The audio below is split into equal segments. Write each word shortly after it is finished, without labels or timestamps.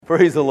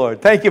Praise the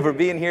Lord. Thank you for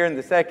being here in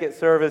the second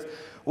service.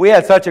 We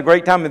had such a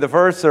great time in the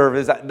first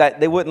service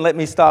that they wouldn't let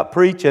me stop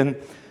preaching,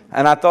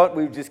 and I thought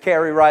we'd just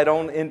carry right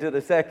on into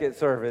the second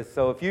service.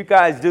 So if you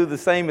guys do the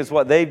same as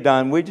what they've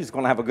done, we're just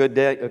going to have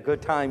a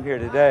good time here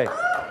today.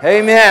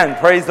 Amen.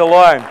 Praise the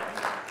Lord.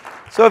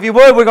 So if you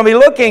would, we're going to be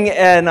looking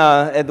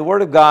at the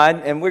Word of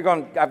God, and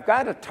I've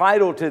got a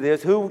title to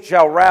this: Who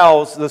shall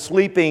rouse the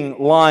sleeping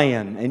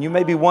lion? And you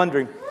may be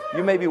wondering,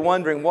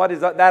 what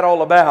is that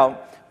all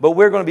about? But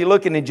we're going to be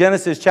looking in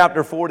Genesis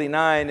chapter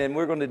 49, and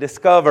we're going to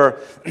discover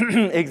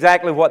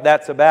exactly what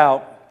that's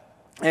about.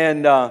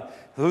 And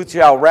who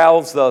shall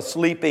rouse the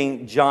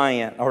sleeping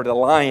giant, or the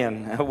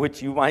lion,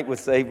 which you might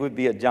say would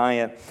be a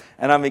giant.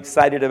 And I'm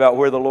excited about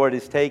where the Lord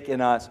is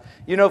taking us.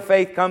 You know,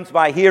 faith comes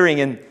by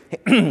hearing,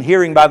 and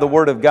hearing by the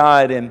Word of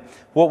God. And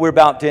what we're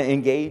about to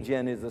engage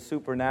in is a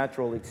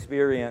supernatural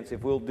experience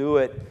if we'll do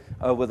it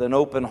with an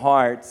open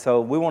heart. So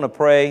we want to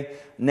pray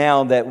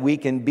now that we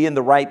can be in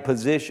the right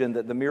position,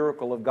 that the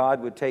miracle of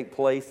God would take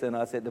place in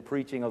us at the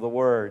preaching of the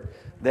Word.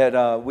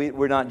 That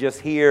we're not just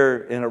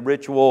here in a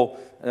ritual.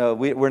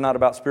 We're not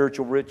about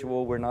spiritual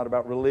ritual. We're not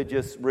about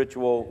religious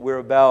ritual. We're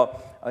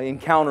about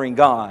encountering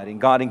God and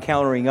God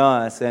encountering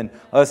us, and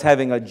us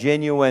having a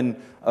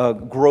genuine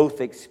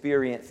growth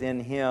experience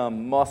in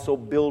Him, muscle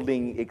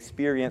building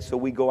experience, so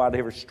we go out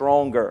here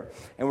stronger,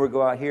 and we'll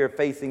go out here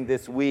facing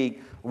this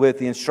week with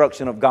the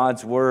instruction of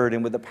God's Word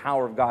and with the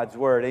power of God's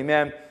Word.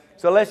 Amen.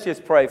 So let's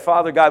just pray.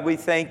 Father God, we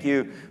thank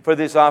you for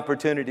this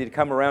opportunity to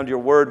come around your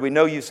Word. We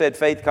know you said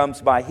faith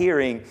comes by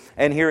hearing,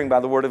 and hearing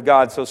by the Word of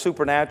God. So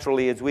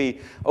supernaturally, as we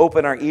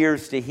open our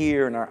ears to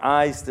hear and our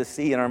eyes to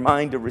see and our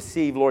mind to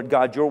receive, Lord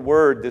God, your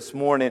Word this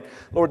morning,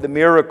 Lord, the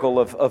miracle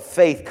of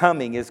faith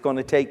coming is going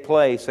to take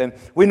place. And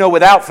we know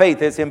without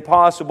faith it's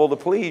impossible to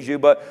please you,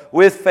 but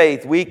with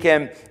faith we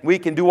can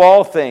do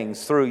all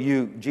things through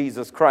you,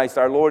 Jesus Christ,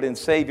 our Lord and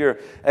Savior,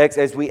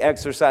 as we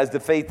exercise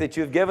the faith that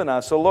you've given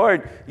us. So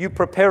Lord, you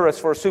prepare us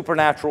for a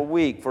supernatural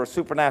week, for a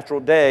supernatural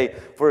day,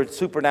 for a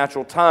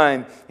supernatural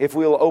time, if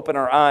we'll open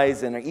our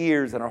eyes and our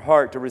ears and our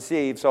heart to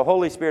receive. So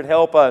Holy Spirit,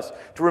 help us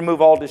to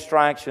remove all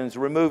distractions,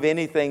 remove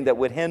anything that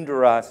would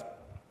hinder us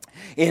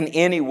in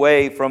any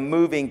way from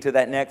moving to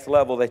that next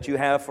level that you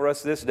have for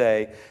us this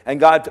day. And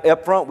God,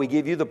 up front, we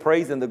give you the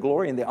praise and the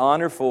glory and the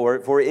honor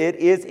for it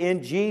is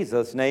in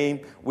Jesus' name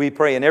we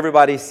pray. And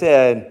everybody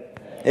said,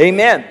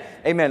 Amen.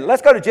 Amen.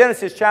 Let's go to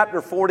Genesis chapter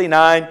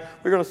 49.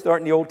 We're going to start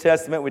in the Old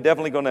Testament. We're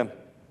definitely going to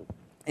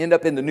end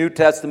up in the New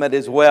Testament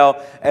as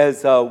well,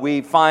 as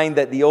we find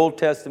that the Old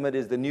Testament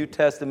is the New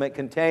Testament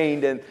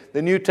contained, and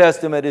the New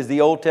Testament is the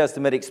Old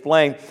Testament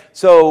explained.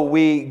 So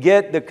we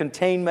get the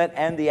containment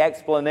and the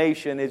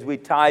explanation as we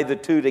tie the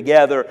two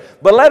together.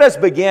 But let us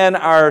begin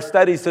our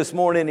studies this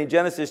morning in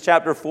Genesis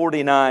chapter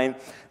 49,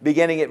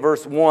 beginning at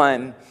verse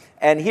 1.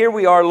 And here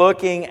we are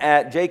looking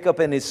at Jacob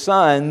and his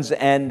sons,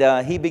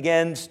 and he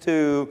begins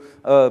to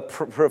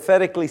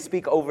prophetically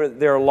speak over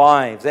their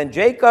lives. And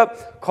Jacob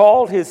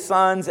called his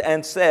sons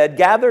and said,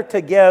 "Gather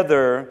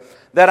together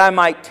that I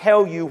might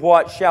tell you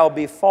what shall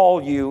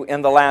befall you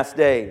in the last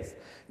days.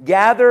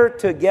 Gather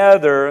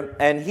together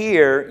and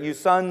hear, you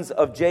sons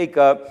of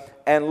Jacob,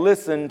 and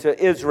listen to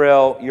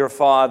Israel your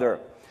father."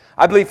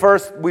 I believe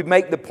first we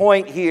make the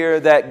point here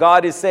that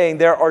God is saying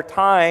there are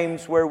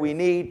times where we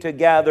need to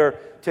gather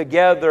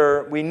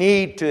together. We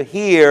need to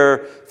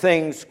hear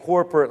things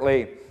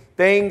corporately.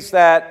 Things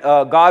that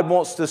God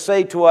wants to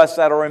say to us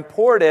that are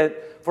important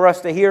for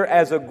us to hear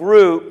as a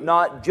group,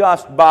 not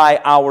just by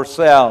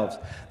ourselves.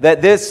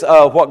 That this,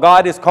 what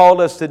God has called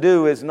us to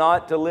do is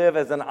not to live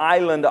as an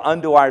island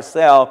unto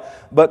ourselves,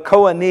 but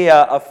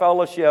koinonia, a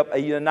fellowship, a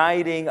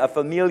uniting, a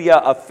familia,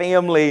 a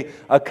family,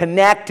 a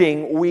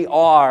connecting. We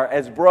are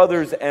as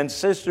brothers and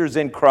sisters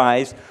in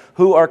Christ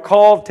who are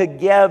called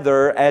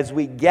together. As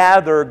we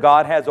gather,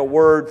 God has a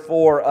word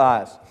for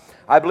us.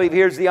 I believe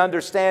here's the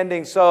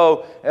understanding,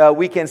 so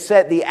we can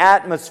set the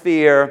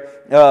atmosphere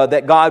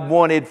that God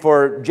wanted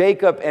for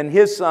Jacob and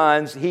his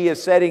sons. He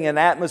is setting an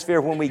atmosphere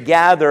when we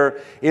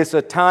gather. It's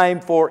a time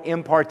for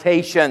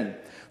impartation.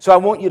 So I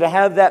want you to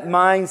have that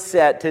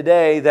mindset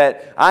today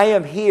that I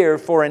am here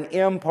for an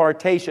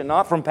impartation,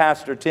 not from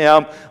Pastor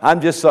Tim.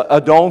 I'm just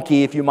a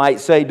donkey, if you might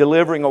say,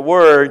 delivering a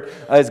word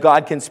as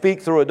God can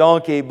speak through a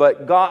donkey.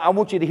 But God, I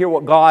want you to hear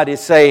what God is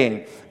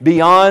saying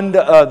beyond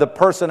the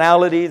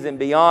personalities and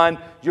beyond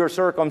your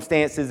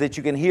circumstances, that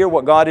you can hear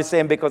what God is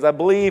saying, because I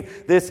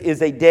believe this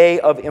is a day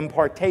of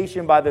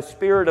impartation by the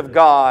Spirit of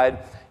God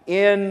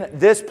in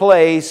this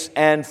place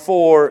and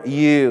for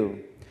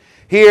you.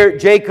 Here,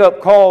 Jacob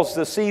calls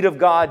the seed of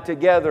God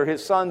together,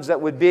 his sons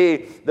that would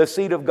be the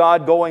seed of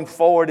God going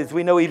forward. As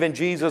we know, even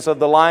Jesus, of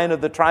the Lion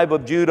of the tribe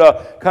of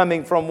Judah,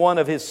 coming from one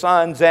of his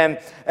sons. And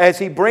as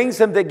he brings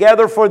them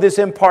together for this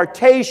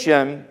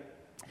impartation,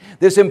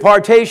 This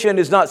impartation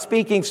is not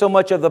speaking so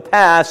much of the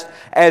past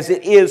as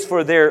it is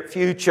for their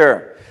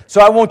future.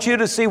 So I want you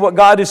to see what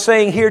God is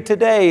saying here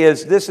today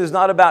is this is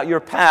not about your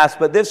past,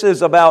 but this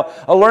is about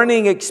a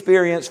learning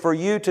experience for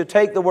you to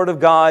take the Word of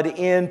God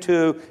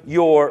into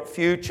your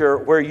future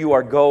where you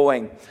are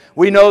going.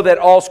 We know that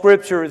all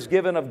Scripture is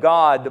given of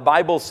God. The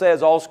Bible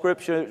says all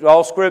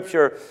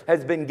Scripture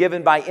has been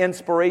given by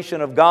inspiration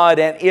of God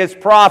and is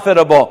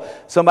profitable.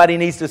 Somebody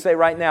needs to say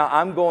right now,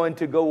 I'm going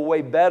to go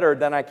away better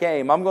than I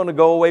came. I'm going to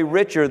go away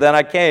richer than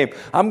I came.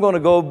 I'm going to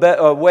go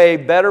away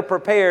better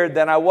prepared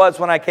than I was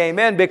when I came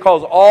in,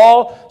 because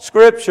all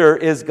Scripture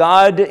is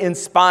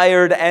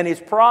God-inspired and is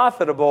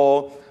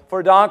profitable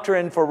for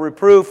doctrine, for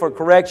reproof, for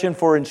correction,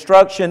 for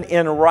instruction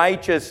in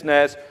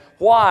righteousness.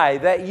 Why?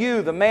 That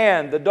you, the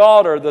man, the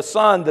daughter, the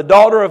son, the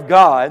daughter of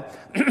God,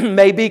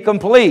 may be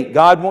complete.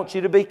 God wants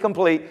you to be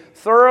complete,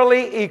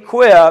 thoroughly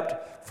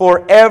equipped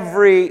for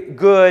every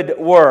good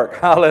work.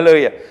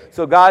 Hallelujah.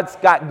 So God's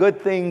got good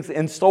things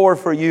in store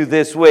for you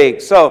this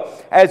week. So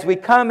as we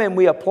come and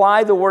we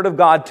apply the Word of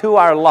God to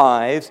our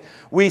lives,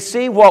 we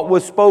see what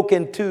was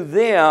spoken to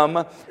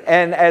them.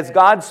 And as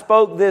God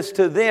spoke this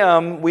to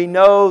them, we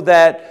know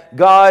that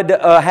God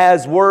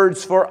has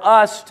words for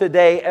us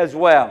today as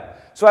well.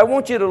 So I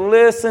want you to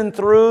listen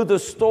through the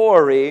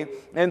story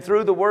and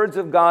through the words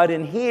of God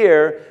and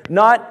hear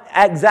not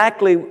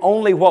exactly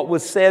only what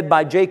was said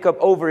by Jacob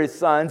over his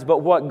sons, but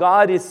what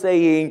God is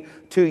saying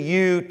to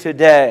you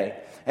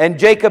today. And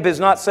Jacob is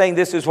not saying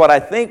this is what I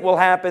think will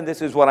happen,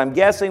 this is what I'm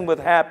guessing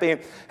will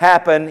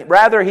happen.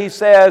 Rather, he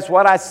says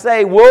what I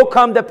say will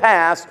come to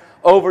pass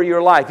over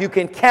your life. You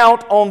can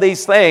count on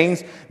these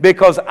things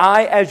because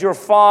I, as your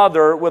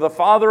father, with a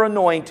father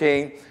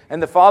anointing,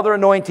 and the father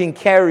anointing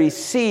carries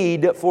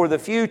seed for the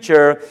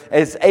future,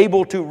 is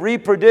able to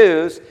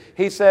reproduce.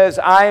 He says,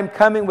 I am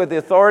coming with the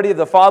authority of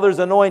the Father's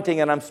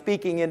anointing, and I'm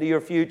speaking into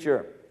your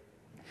future.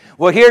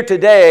 Well, here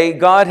today,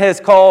 God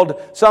has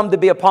called some to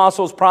be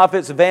apostles,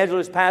 prophets,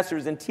 evangelists,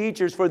 pastors, and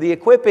teachers for the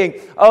equipping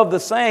of the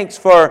saints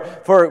for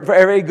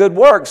every good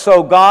work.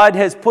 So God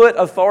has put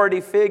authority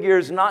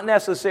figures not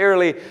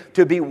necessarily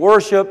to be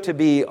worshiped, to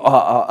be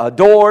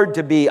adored,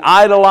 to be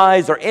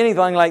idolized, or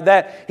anything like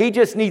that. He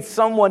just needs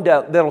someone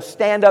that'll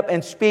stand up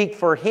and speak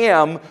for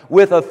Him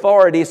with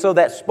authority so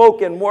that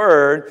spoken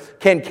word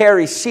can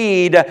carry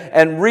seed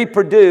and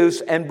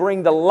reproduce and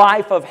bring the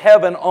life of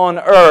heaven on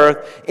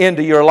earth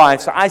into your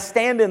life. So I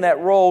stand in that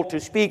role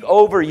to speak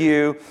over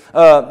you,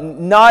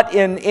 not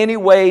in any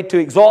way to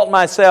exalt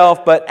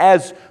myself, but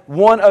as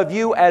one of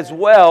you as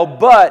well,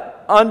 but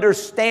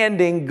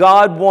understanding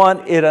God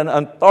wanted an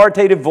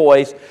authoritative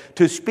voice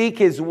to speak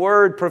His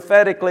word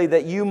prophetically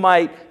that you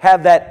might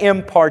have that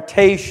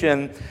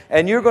impartation.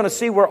 And you're going to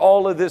see where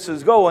all of this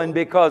is going,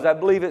 because I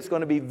believe it's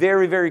going to be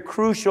very, very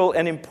crucial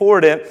and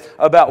important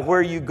about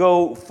where you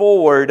go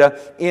forward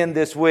in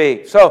this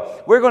week.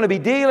 So we're going to be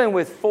dealing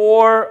with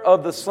 4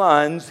 of the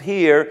sons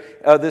here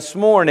this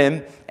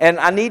morning. And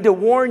I need to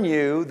warn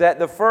you that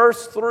the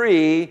first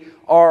 3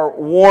 are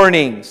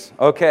warnings,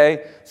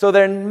 okay? So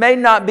there may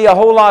not be a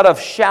whole lot of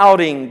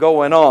shouting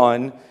going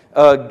on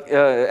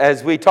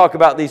as we talk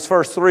about these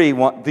first three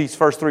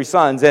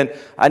sons. And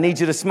I need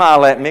you to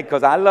smile at me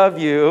because I love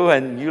you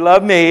and you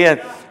love me.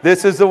 And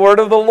this is the word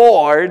of the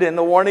Lord and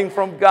the warning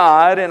from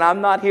God. And I'm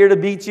not here to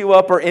beat you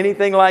up or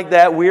anything like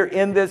that. We're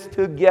in this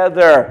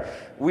together.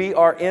 We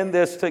are in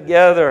this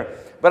together.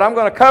 But I'm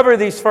going to cover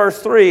these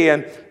first 3,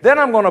 and then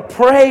I'm going to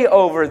pray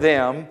over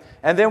them.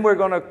 And then we're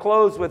going to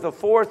close with the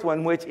 4th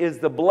one, which is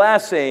the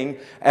blessing.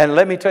 And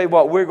let me tell you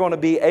what, we're going to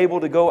be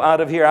able to go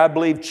out of here, I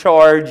believe,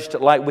 charged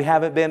like we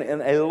haven't been in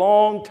a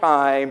long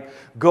time,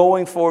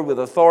 going forward with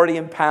authority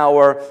and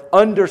power,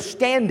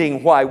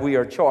 understanding why we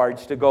are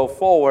charged to go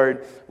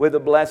forward with the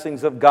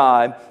blessings of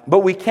God. But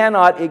we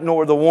cannot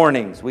ignore the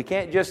warnings. We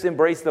can't just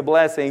embrace the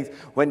blessings.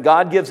 When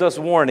God gives us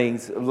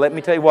warnings, let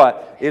me tell you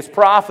what, it's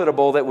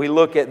profitable that we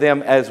look at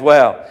them as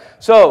well.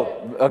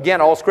 So,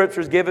 again, all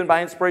Scripture is given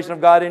by inspiration of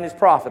God and is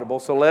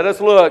profitable. So let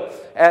us look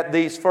at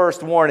these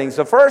first warnings.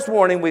 The first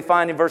warning we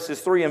find in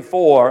verses 3 and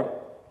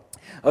 4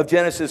 of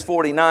Genesis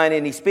 49,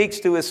 and he speaks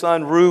to his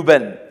son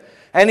Reuben.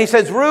 And he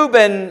says,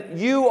 Reuben,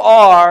 you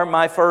are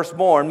my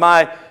firstborn,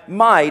 my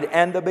might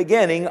and the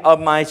beginning of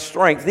my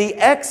strength, the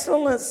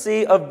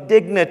excellency of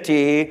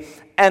dignity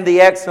and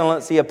the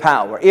excellency of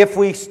power. If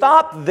we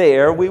stop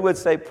there, we would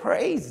say,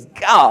 praise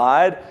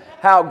God,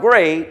 how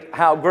great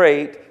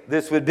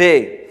this would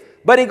be.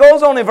 But he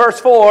goes on in verse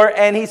 4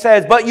 and he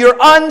says, but you're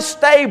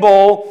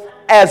unstable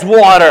as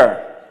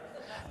water.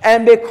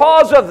 And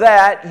because of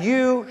that,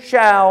 you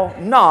shall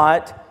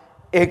not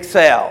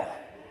excel.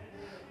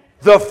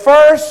 The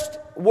first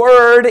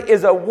word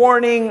is a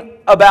warning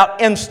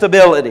about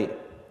instability.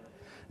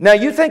 Now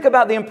you think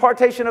about the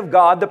impartation of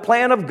God, the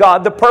plan of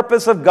God, the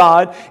purpose of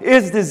God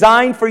is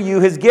designed for you,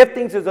 His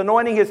giftings, His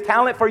anointing, His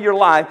talent for your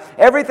life,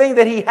 everything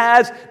that He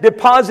has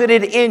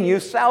deposited in you,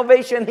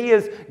 salvation He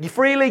has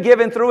freely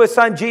given through His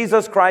Son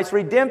Jesus Christ,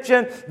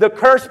 redemption, the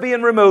curse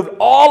being removed,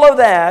 all of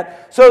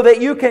that so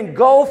that you can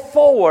go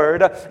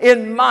forward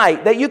in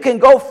might, that you can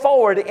go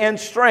forward in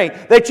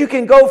strength, that you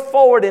can go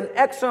forward in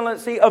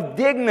excellency of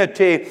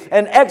dignity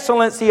and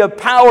excellency of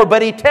power.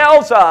 But He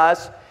tells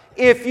us,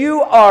 if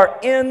you are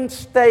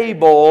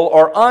unstable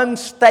or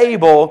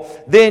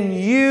unstable, then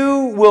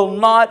you will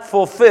not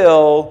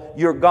fulfill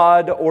your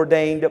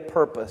God-ordained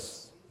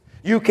purpose.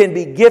 You can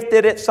be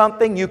gifted at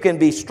something, you can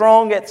be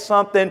strong at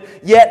something,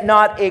 yet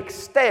not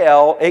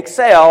excel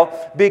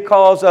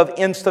because of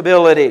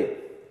instability.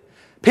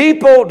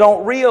 People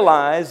don't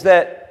realize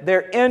that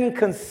their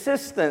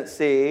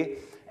inconsistency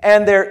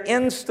and their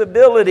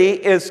instability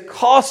is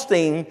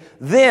costing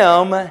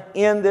them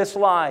in this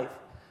life.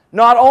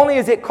 Not only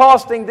is it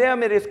costing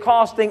them, it is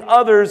costing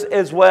others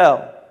as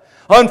well.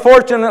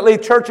 Unfortunately,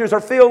 churches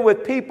are filled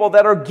with people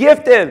that are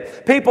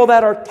gifted, people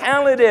that are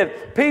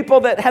talented, people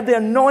that have the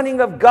anointing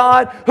of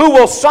God, who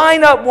will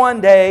sign up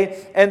one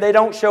day and they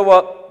don't show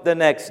up the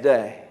next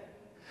day.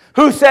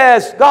 Who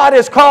says, God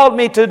has called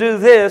me to do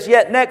this,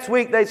 yet next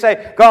week they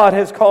say, God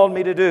has called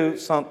me to do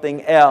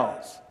something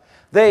else.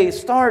 They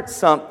start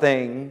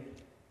something,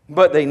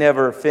 but they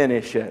never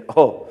finish it.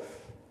 Oh,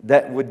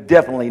 that would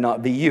definitely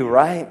not be you,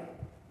 right?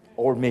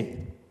 Or me.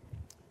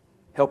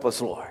 Help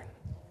us, Lord.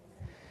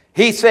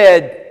 He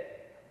said,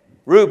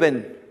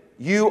 Reuben,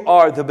 you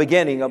are the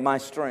beginning of my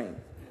strength,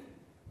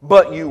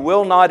 but you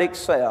will not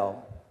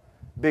excel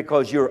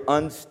because you're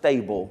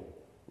unstable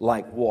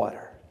like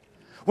water.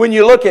 When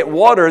you look at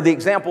water, the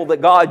example that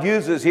God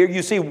uses here,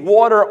 you see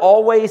water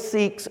always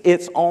seeks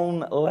its own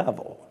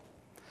level.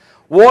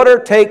 Water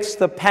takes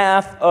the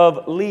path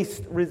of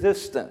least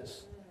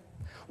resistance.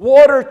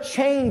 Water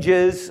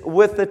changes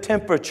with the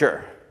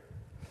temperature.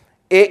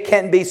 It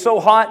can be so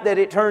hot that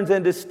it turns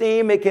into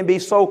steam. It can be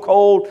so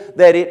cold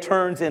that it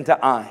turns into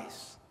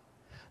ice.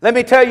 Let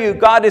me tell you,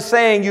 God is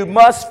saying you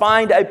must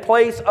find a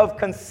place of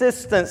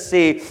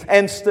consistency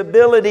and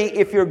stability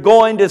if you're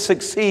going to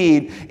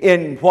succeed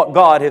in what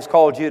God has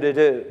called you to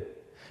do.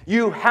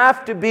 You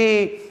have to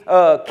be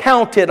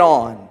counted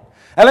on.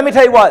 And let me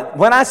tell you what,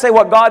 when I say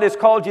what God has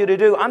called you to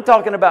do, I'm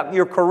talking about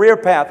your career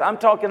path. I'm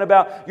talking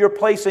about your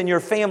place in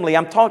your family.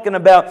 I'm talking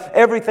about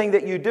everything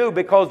that you do,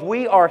 because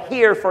we are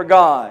here for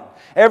God.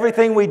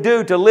 Everything we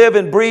do to live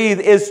and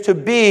breathe is to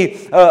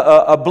be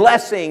a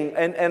blessing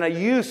and a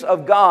use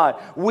of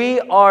God. We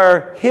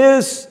are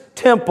His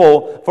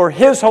temple for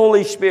His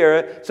Holy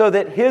Spirit so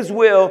that His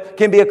will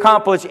can be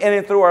accomplished in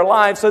and through our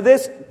lives. So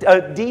this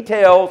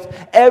details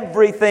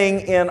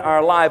everything in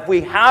our life.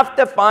 We have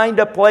to find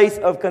a place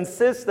of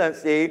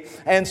consistency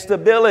and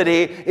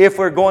stability if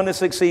we're going to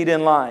succeed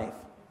in life.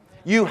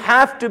 You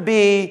have to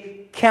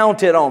be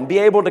counted on, be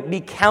able to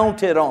be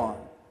counted on.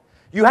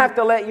 You have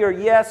to let your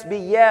yes be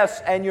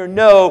yes and your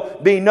no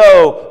be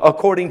no,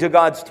 according to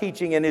God's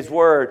teaching in His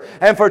Word.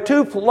 And for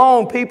too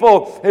long,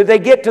 people, they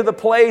get to the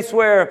place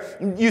where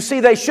you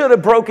see they should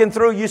have broken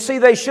through. You see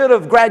they should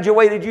have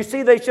graduated. You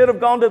see they should have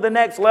gone to the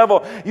next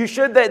level. You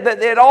should, that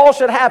it all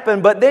should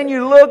happen. But then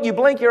you look, you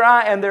blink your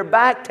eye, and they're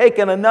back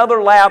taking another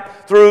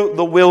lap through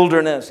the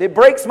wilderness. It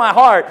breaks my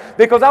heart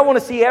because I want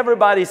to see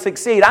everybody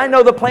succeed. I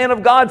know the plan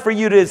of God for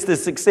you is to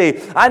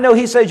succeed. I know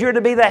He says you're to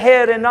be the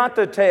head and not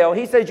the tail.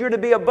 He says you're to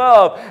be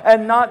above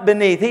and not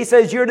beneath. He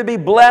says you're to be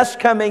blessed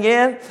coming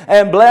in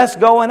and blessed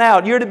going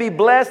out. You're to be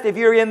blessed if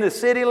you're in the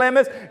city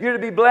limits. You're to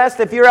be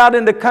blessed if you're out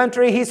in the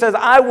country. He says,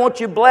 I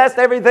want you blessed,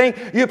 everything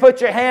you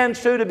put your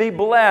hands to be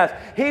blessed.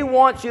 He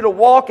wants you to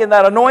walk in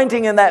that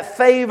anointing and that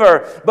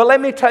favor. But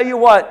let me tell you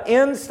what,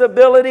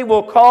 instability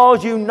will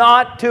cause you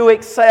not to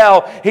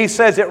excel. He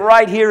says it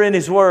right here in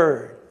His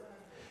Word.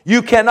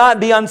 You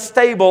cannot be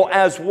unstable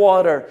as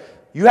water.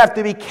 You have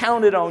to be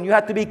counted on. You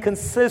have to be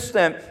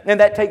consistent. And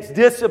that takes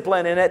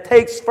discipline. And it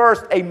takes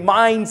first a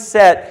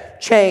mindset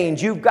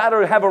change. You've got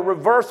to have a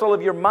reversal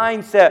of your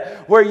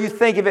mindset where you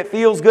think if it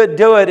feels good,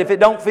 do it. If it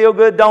don't feel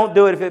good, don't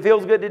do it. If it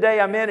feels good today,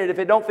 I'm in it. If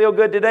it don't feel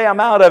good today, I'm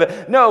out of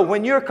it. No,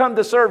 when you're come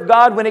to serve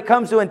God, when it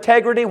comes to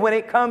integrity, when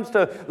it comes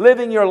to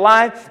living your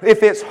life,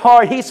 if it's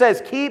hard, He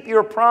says, keep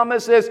your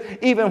promises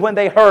even when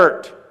they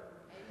hurt.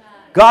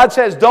 God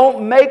says,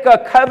 don't make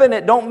a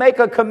covenant, don't make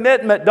a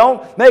commitment,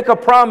 don't make a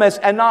promise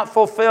and not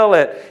fulfill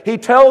it. He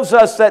tells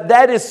us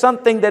that is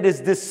something that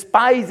is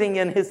despising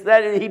in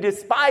that He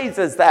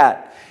despises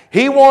that.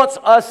 He wants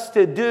us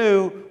to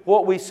do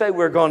what we say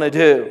we're going to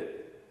do.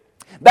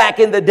 Back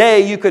in the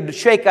day, you could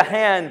shake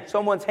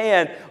someone's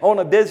hand on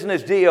a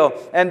business deal,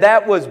 and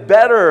that was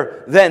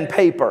better than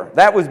paper.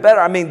 That was better.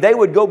 I mean, they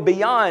would go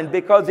beyond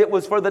because it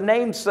was for the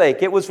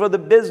namesake. It was for the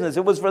business.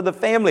 It was for the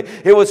family.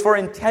 It was for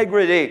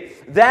integrity.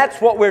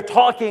 That's what we're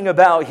talking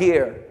about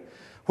here,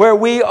 where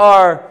we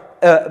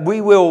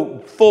will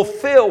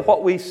fulfill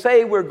what we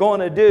say we're going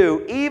to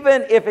do,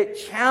 even if it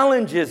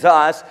challenges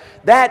us.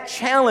 That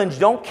challenge,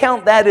 don't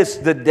count that as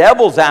the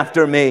devil's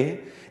after me.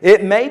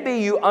 It may be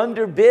you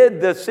underbid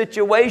the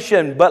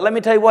situation, but let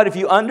me tell you what, if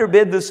you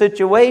underbid the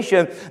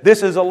situation,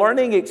 this is a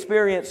learning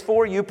experience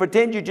for you.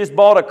 Pretend you just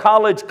bought a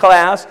college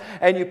class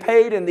and you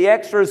paid in the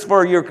extras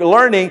for your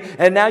learning,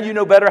 and now you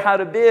know better how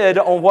to bid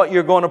on what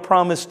you're going to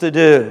promise to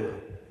do.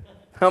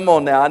 Come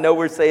on now, I know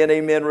we're saying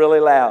amen really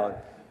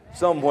loud.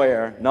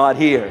 Somewhere, not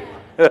here.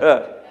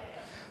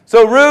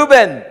 So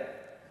Reuben,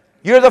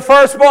 you're the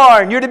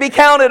firstborn. You're to be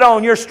counted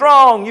on. You're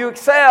strong. You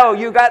excel.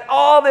 You got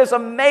all this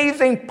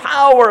amazing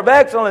power of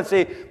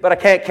excellency, but I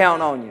can't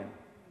count on you.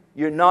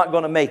 You're not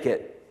going to make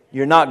it.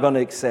 You're not going to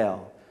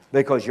excel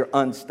because you're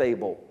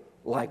unstable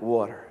like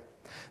water.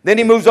 Then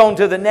he moves on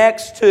to the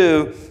next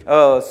two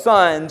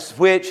sons,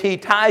 which he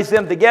ties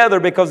them together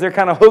because they're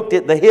kind of hooked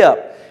at the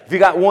hip. If you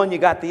got one, you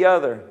got the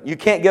other. You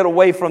can't get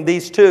away from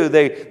these two.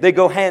 They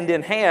go hand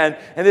in hand.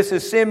 And this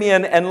is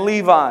Simeon and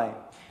Levi.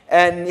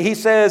 And he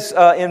says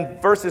in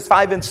verses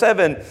 5 and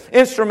 7,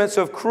 instruments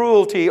of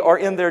cruelty are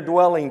in their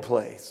dwelling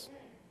place.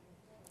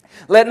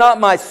 Let not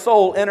my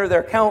soul enter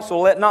their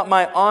council. Let not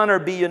my honor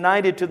be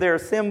united to their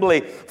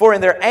assembly. For in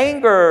their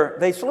anger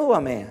they slew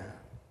a man.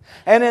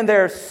 And in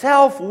their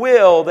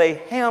self-will they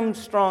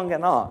hamstrung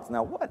an ox.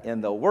 Now what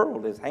in the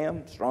world is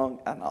hamstrung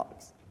an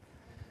ox?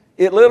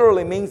 It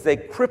literally means they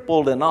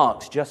crippled an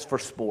ox just for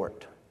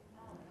sport.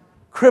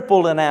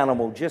 Crippled an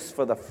animal just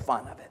for the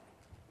fun of it.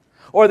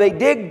 Or they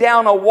dig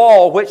down a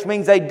wall, which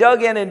means they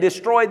dug in and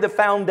destroyed the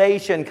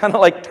foundation, kind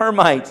of like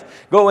termites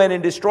go in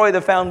and destroy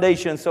the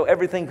foundation so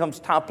everything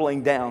comes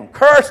toppling down.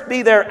 Cursed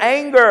be their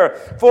anger,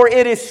 for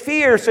it is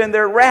fierce, and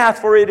their wrath,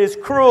 for it is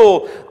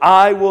cruel.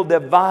 I will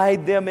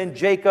divide them in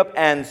Jacob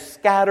and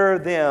scatter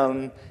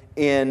them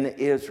in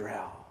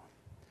Israel.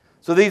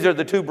 So these are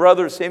the two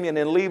brothers, Simeon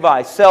and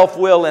Levi.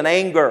 Self-will and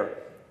anger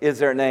is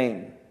their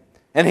name.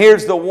 And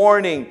here's the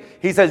warning.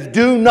 He says,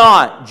 do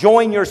not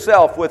join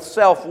yourself with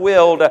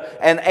self-willed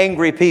and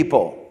angry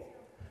people.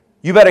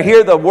 You better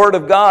hear the word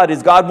of God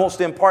as God wants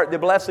to impart the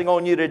blessing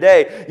on you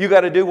today. You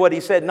got to do what He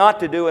said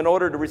not to do in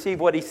order to receive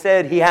what He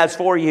said He has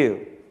for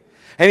you.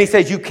 And He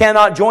says, you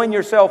cannot join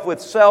yourself with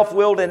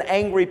self-willed and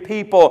angry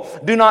people.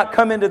 Do not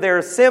come into their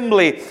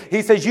assembly.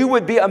 He says, you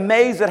would be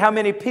amazed at how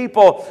many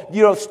people,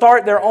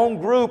 start their own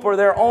group or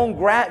their own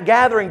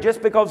gathering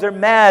just because they're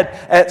mad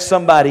at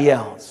somebody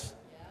else.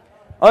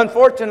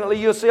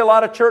 Unfortunately, you'll see a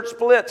lot of church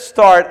splits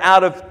start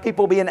out of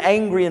people being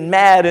angry and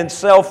mad and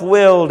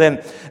self-willed.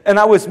 And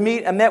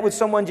I met with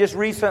someone just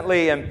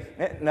recently, and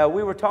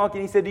we were talking.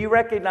 He said, do you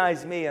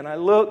recognize me? And I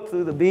looked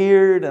through the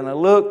beard, and I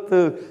looked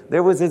through,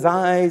 there was his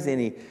eyes,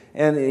 and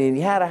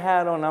he had a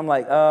hat on. I'm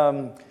like,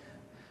 I'm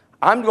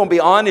going to be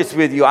honest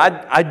with you.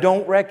 I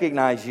don't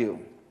recognize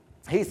you.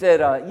 He said,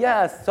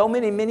 yes, so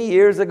many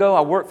years ago,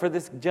 I worked for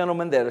this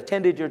gentleman that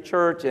attended your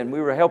church, and we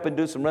were helping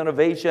do some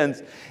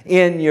renovations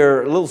in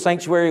your little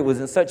sanctuary. It was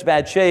in such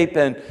bad shape,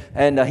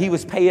 and he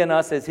was paying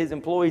us as his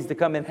employees to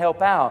come and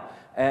help out.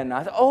 And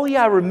I said, oh,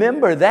 yeah, I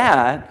remember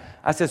that.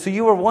 I said, so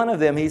you were one of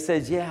them? He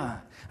says, yeah.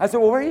 I said,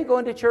 well, where are you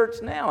going to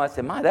church now? I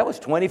said, that was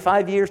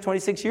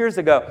 26 years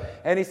ago.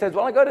 And he says,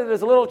 well, I go to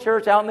this little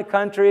church out in the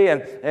country,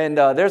 and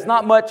there's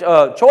not much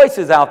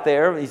choices out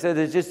there. He said,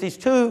 there's just these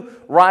two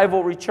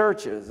rivalry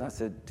churches. I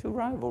said, two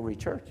rivalry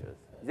churches?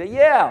 He said,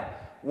 yeah.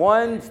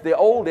 One's the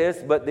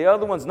oldest, but the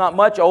other one's not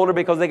much older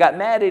because they got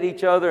mad at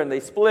each other and they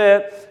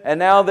split, and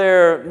now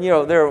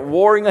they're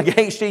warring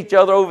against each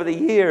other over the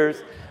years.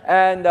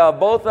 And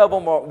both of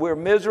them we're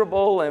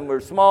miserable and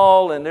we're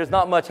small, and there's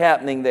not much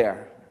happening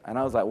there. And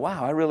I was like,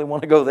 wow, I really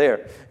want to go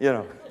there.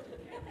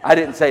 I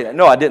didn't say that.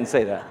 No, I didn't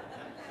say that.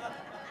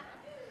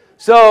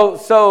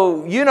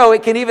 So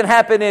it can even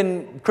happen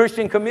in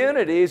Christian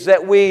communities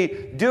that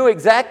we do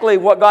exactly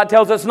what God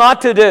tells us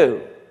not to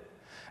do.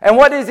 And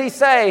what does He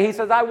say? He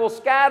says, I will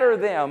scatter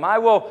them. I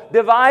will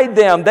divide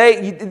them.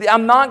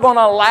 I'm not going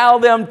to allow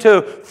them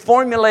to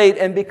formulate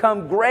and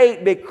become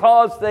great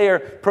because they are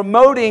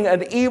promoting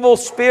an evil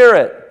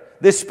spirit.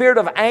 The spirit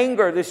of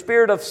anger, the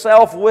spirit of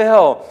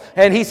self-will.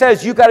 And He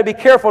says, you've got to be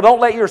careful. Don't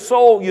let your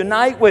soul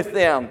unite with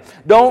them.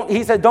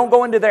 He said, don't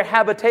go into their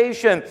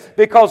habitation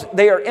because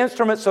they are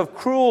instruments of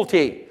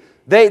cruelty.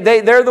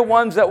 They're the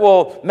ones that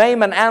will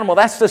maim an animal.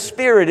 That's the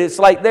spirit. It's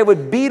like they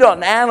would beat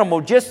an animal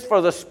just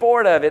for the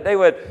sport of it. They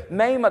would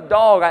maim a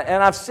dog.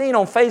 And I've seen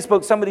on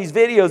Facebook some of these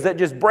videos that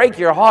just break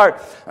your heart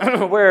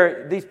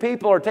where these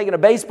people are taking a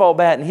baseball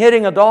bat and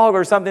hitting a dog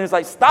or something. It's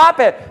like, stop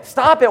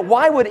it.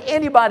 Why would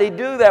anybody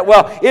do that?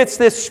 Well, it's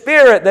this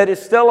spirit that is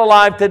still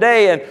alive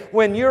today. And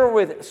when you're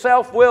with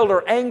self-willed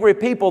or angry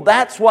people,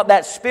 that's what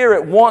that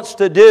spirit wants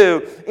to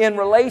do in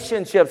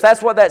relationships.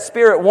 That's what that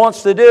spirit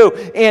wants to do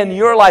in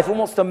your life. It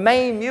wants to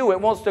maim you. It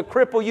wants to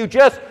cripple you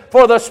just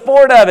for the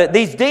sport of it.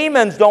 These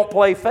demons don't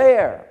play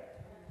fair.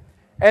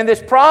 And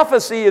this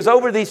prophecy is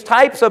over these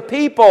types of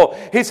people.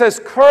 He says,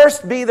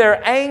 cursed be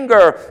their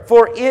anger,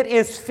 for it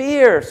is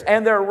fierce,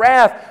 and their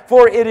wrath,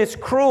 for it is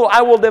cruel.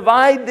 I will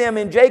divide them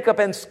in Jacob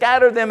and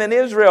scatter them in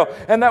Israel.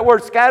 And that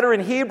word scatter in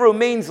Hebrew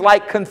means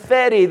like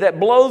confetti that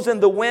blows in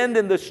the wind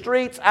in the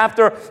streets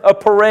after a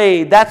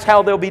parade. That's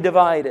how they'll be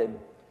divided.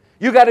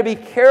 You got to be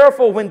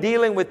careful when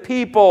dealing with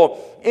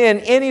people in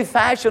any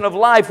fashion of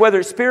life, whether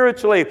it's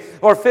spiritually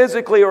or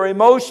physically or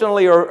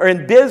emotionally or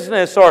in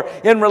business or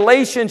in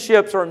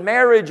relationships or in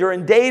marriage or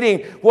in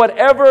dating.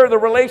 Whatever the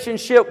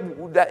relationship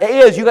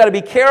is, you got to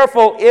be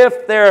careful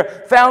if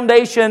their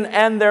foundation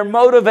and their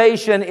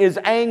motivation is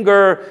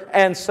anger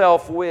and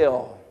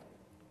self-will.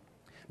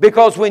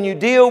 Because when you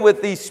deal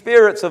with these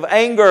spirits of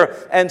anger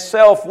and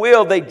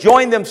self-will, they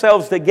join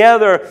themselves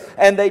together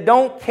and they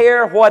don't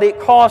care what it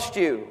costs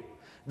you.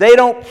 They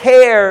don't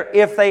care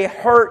if they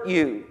hurt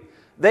you.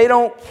 They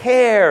don't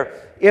care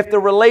if the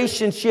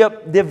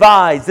relationship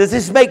divides. Does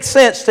this make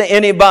sense to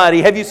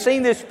anybody? Have you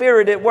seen this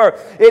spirit at work?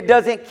 It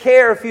doesn't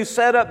care if you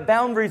set up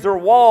boundaries or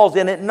walls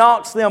and it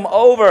knocks them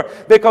over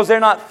because they're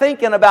not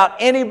thinking about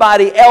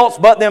anybody else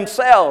but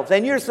themselves.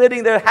 And you're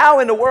sitting there, how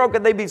in the world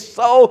could they be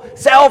so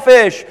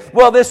selfish?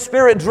 Well, this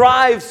spirit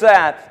drives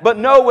that. But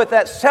no, with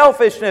that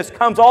selfishness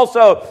comes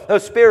also the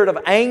spirit of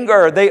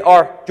anger. They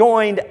are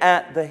joined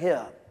at the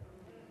hip.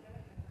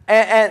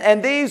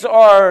 And these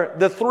are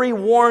the three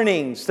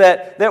warnings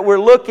that we're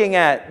looking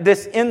at.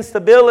 This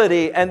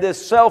instability and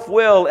this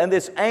self-will and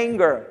this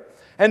anger.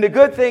 And the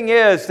good thing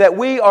is that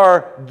we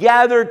are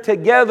gathered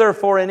together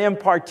for an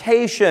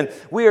impartation.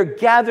 We are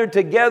gathered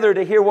together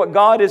to hear what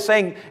God is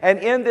saying. And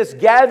in this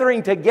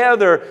gathering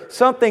together,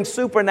 something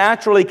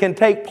supernaturally can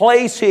take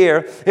place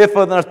here if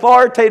an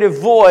authoritative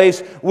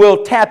voice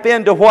will tap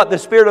into what the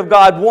Spirit of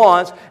God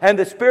wants. And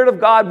the Spirit of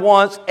God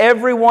wants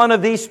every one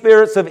of these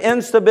spirits of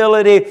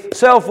instability,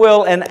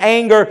 self-will, and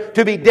anger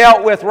to be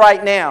dealt with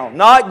right now.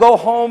 Not go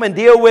home and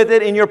deal with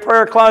it in your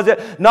prayer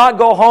closet. Not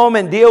go home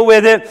and deal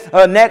with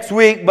it next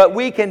week. But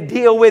we can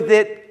deal with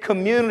it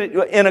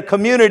in a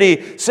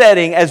community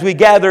setting as we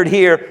gathered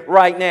here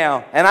right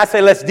now. And I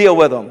say, let's deal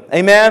with them.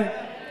 Amen?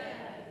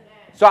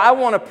 So I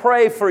want to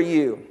pray for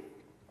you.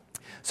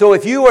 So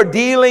if you are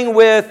dealing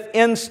with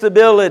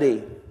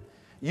instability,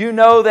 you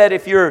know that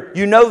if you're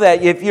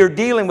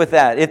dealing with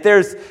that, if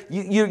there's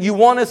you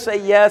want to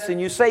say yes and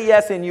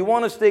you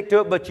want to stick to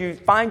it, but you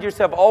find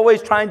yourself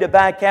always trying to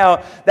back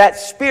out, that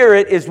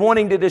spirit is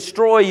wanting to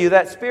destroy you.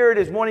 That spirit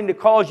is wanting to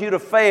cause you to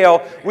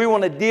fail. We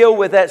want to deal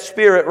with that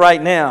spirit right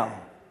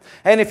now.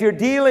 And if you're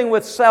dealing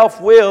with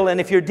self-will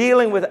and if you're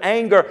dealing with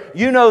anger,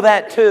 you know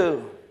that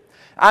too.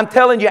 I'm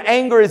telling you,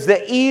 anger is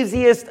the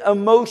easiest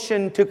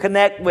emotion to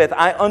connect with.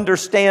 I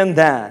understand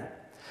that.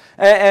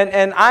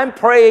 And I'm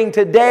praying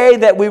today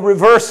that we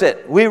reverse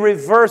it. We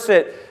reverse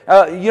it.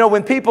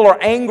 When people are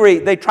angry,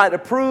 they try to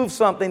prove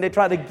something. They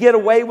try to get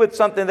away with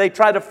something. They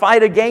try to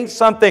fight against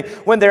something.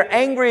 When they're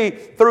angry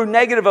through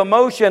negative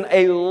emotion,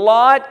 a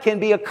lot can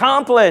be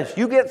accomplished.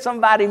 You get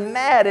somebody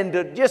mad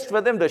and just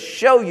for them to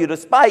show you, to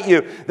spite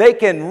you, they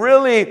can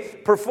really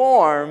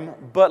perform.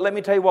 But let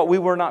me tell you what, we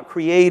were not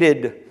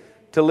created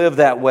to live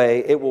that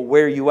way. It will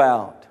wear you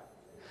out.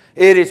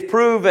 It is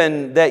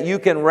proven that you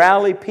can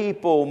rally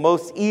people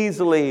most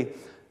easily,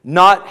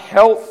 not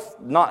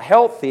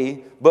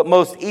healthy, but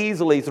most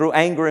easily through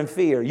anger and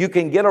fear. You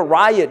can get a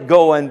riot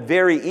going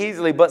very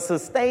easily, but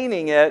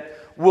sustaining it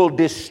will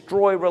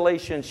destroy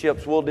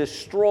relationships, will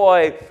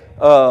destroy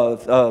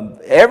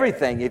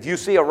everything. If you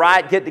see a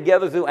riot get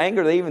together through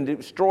anger, they even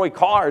destroy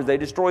cars, they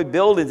destroy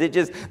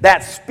buildings.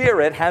 That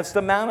spirit has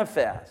to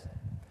manifest.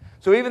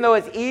 So even though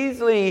it's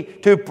easy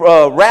to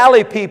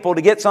rally people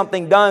to get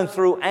something done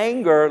through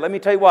anger, let me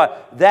tell you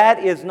what,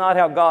 that is not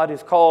how God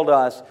has called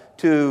us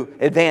to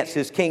advance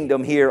His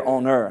kingdom here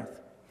on earth.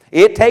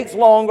 It takes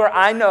longer,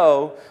 I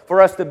know, for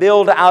us to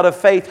build out of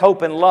faith,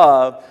 hope, and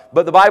love,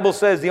 but the Bible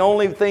says the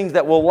only things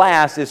that will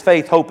last is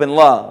faith, hope, and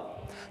love.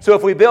 So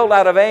if we build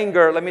out of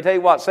anger, let me tell you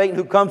what, Satan,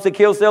 who comes to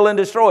kill, steal, and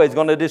destroy, is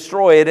going to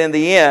destroy it in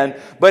the end.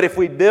 But if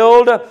we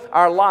build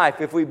our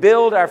life, if we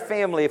build our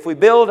family, if we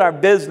build our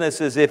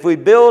businesses, if we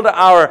build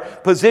our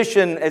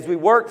position as we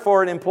work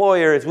for an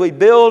employer, as we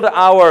build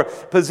our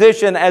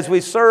position as we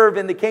serve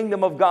in the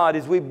kingdom of God,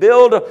 as we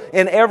build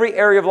in every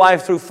area of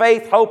life through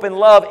faith, hope, and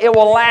love, it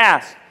will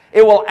last.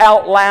 It will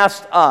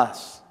outlast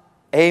us.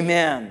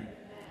 Amen.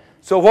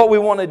 So what we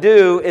want to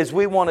do is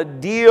we want to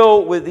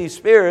deal with these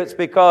spirits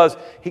because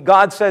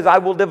God says, I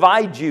will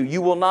divide you.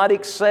 You will not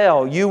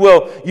excel. You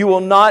will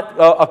not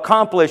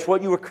accomplish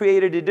what you were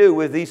created to do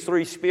with these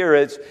three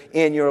spirits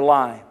in your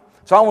life.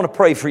 So I want to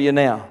pray for you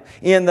now.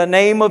 In the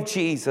name of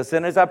Jesus.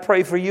 And as I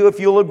pray for you, if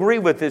you'll agree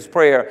with this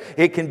prayer,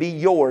 it can be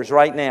yours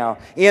right now.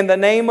 In the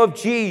name of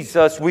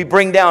Jesus, we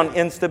bring down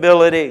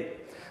instability.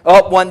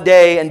 Up one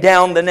day and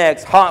down the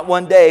next. Hot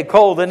one day,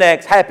 cold the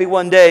next. Happy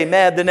one day,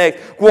 mad the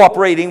next.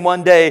 Cooperating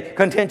one day,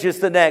 contentious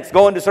the next.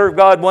 Going to serve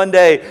God one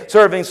day,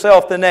 serving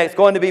self the next.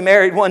 Going to be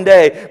married one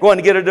day, going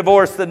to get a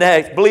divorce the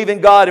next.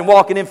 Believing God and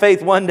walking in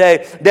faith one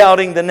day,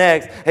 doubting the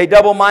next. A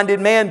double-minded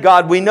man,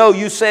 God, we know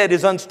you said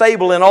is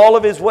unstable in all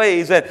of his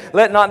ways. And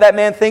let not that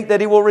man think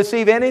that he will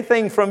receive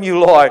anything from you,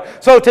 Lord.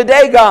 So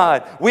today,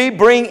 God, we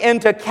bring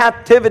into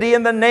captivity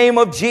in the name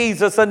of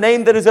Jesus, a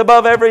name that is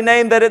above every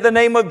name, that in the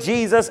name of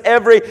Jesus,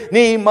 every every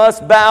knee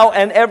must bow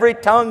and every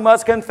tongue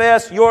must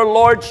confess your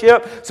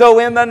lordship. So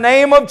in the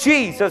name of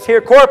Jesus,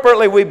 here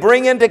corporately, we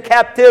bring into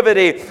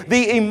captivity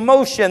the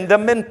emotion, the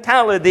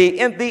mentality,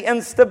 the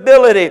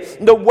instability,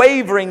 the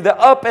wavering, the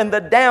up and the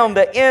down,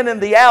 the in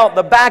and the out,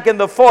 the back and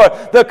the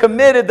forth, the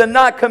committed, the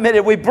not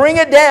committed. We bring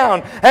it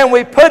down and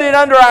we put it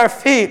under our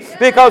feet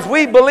because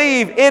we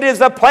believe it is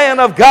the plan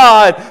of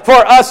God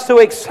for us to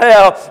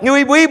excel.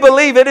 We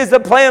believe it is the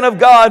plan of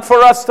God for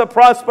us to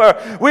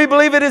prosper. We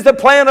believe it is the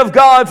plan of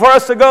God for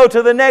us to go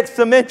to the next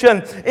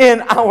dimension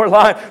in our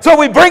life. So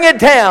we bring it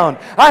down.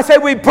 I say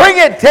we bring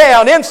it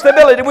down.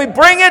 Instability. We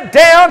bring it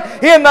down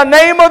in the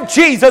name of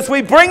Jesus.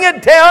 We bring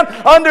it down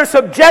under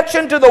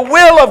subjection to the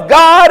will of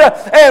God,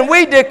 and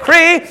we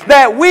decree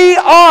that we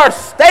are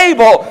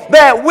stable,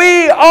 that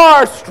we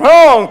are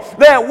strong,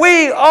 that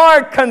we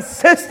are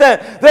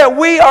consistent, that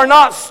we are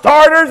not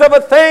starters of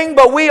a thing,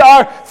 but we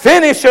are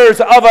finishers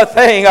of a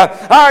thing.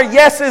 Our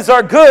yeses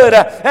are good,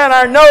 and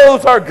our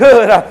no's are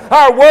good.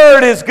 Our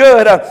word is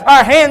good.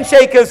 Our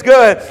handshake is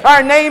good.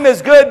 Our name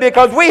is good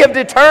because we have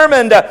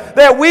determined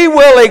that we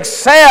will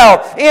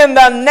excel in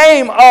the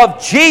name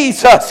of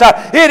Jesus.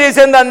 It is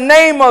in the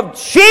name of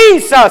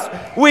Jesus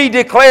we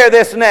declare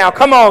this now.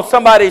 Come on,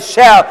 somebody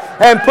shout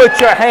and put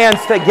your hands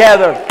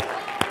together.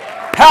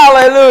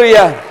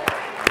 Hallelujah.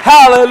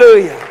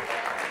 Hallelujah.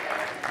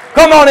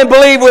 Come on and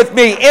believe with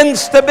me.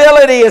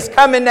 Instability is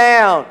coming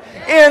down.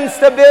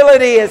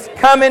 Instability is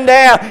coming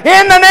down.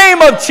 In the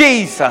name of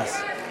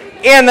Jesus.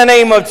 In the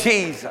name of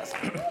Jesus.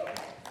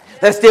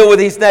 Let's deal with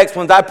these next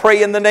ones. I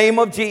pray in the name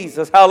of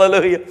Jesus.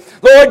 Hallelujah.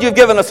 Lord, you've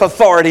given us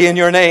authority in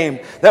your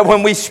name. That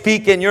when we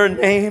speak in your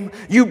name,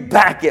 you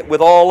back it with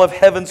all of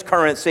heaven's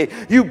currency.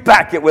 You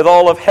back it with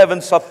all of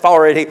heaven's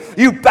authority.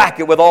 You back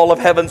it with all of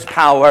heaven's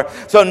power.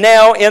 So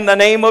now in the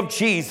name of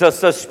Jesus,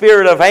 the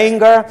spirit of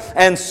anger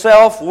and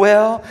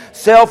self-will.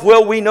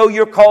 Self-will, we know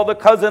you're called the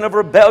cousin of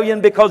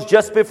rebellion because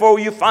just before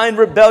you find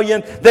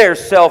rebellion, there's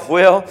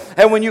self-will.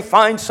 And when you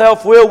find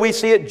self-will, we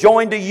see it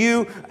joined to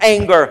you,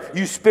 anger.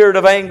 You spirit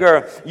of anger.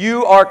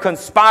 You are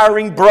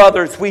conspiring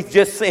brothers, we've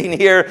just seen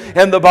here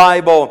in the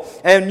Bible.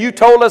 And you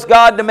told us,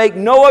 God, to make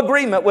no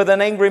agreement with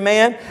an angry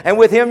man, and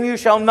with him you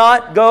shall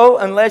not go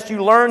unless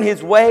you learn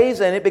his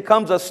ways, and it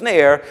becomes a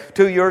snare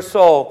to your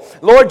soul.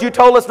 Lord, you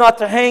told us not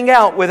to hang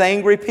out with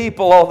angry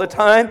people all the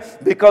time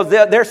because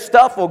their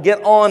stuff will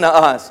get on to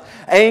us.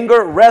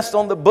 Anger rests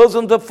on the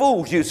bosoms of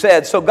fools, you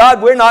said. So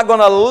God, we're not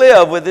going to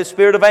live with this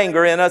spirit of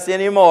anger in us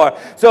anymore.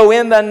 So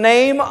in the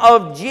name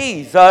of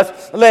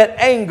Jesus, let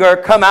anger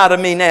come out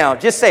of me now.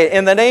 Just say it.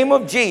 In the name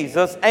of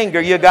Jesus,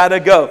 anger, you got to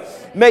go.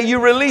 May you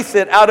release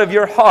it out of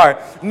your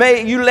heart.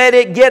 May you let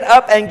it get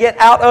up and get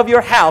out of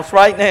your house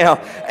right now.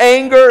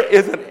 Anger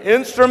is an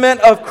instrument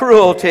of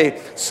cruelty,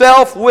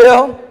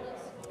 self-will,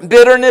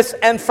 bitterness,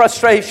 and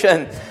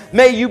frustration.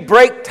 May you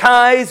break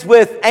ties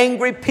with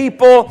angry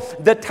people,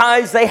 the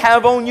ties they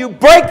have on you.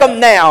 Break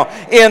them now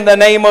in the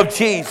name of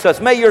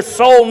Jesus. May your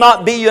soul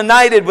not be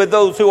united with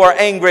those who are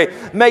angry.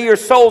 May your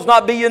souls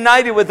not be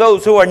united with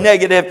those who are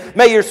negative.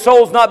 May your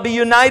souls not be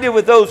united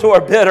with those who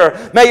are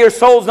bitter. May your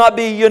souls not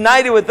be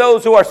united with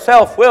those who are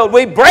self-willed.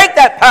 We break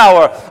that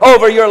power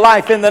over your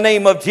life in the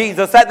name of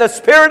Jesus. That the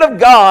Spirit of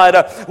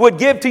God would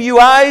give to you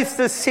eyes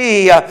to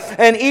see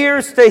and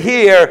ears to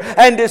hear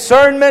and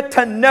discernment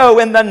to know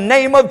in the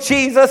name of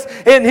Jesus.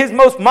 In his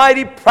most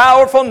mighty,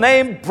 powerful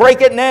name,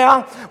 break it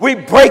now. We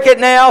break it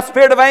now.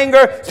 Spirit of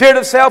anger, spirit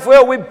of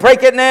self-will, we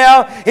break it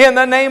now. In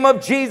the name of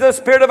Jesus,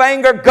 spirit of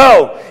anger,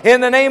 go. In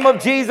the name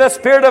of Jesus,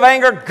 spirit of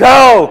anger,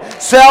 go.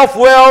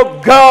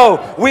 Self-will,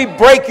 go. We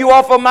break you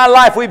off of my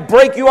life. We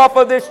break you off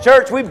of this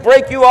church. We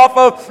break you off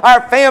of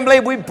our family.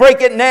 We break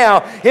it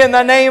now. In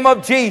the name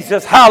of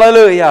Jesus.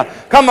 Hallelujah.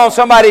 Come on,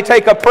 somebody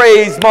take a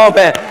praise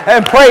moment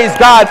and praise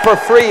God for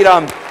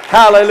freedom.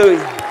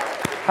 Hallelujah.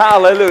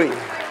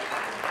 Hallelujah.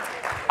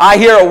 I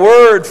hear a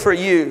word for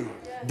you.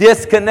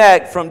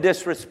 Disconnect from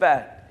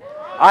disrespect.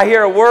 I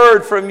hear a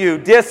word from you.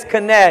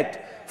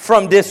 Disconnect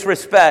from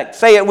disrespect.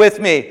 Say it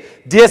with me.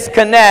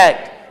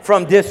 Disconnect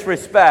from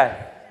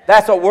disrespect.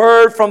 That's a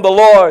word from the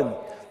Lord.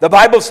 The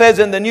Bible says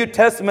in the New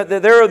Testament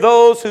that there are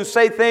those who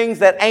say things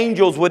that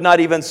angels would not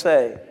even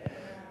say.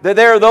 That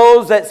there are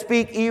those that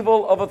speak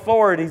evil of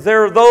authorities.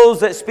 There are those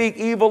that speak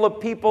evil of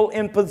people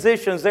in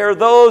positions. There are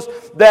those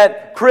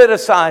that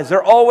criticize.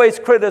 They're always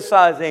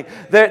criticizing.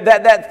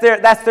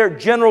 That's their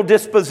general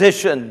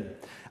disposition.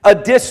 A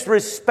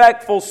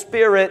disrespectful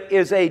spirit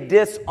is a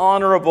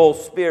dishonorable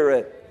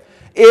spirit.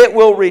 It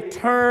will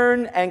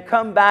return and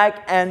come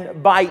back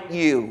and bite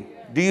you.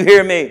 Do you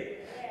hear me?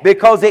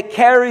 Because it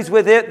carries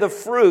with it the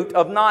fruit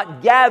of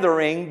not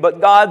gathering, but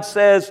God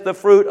says the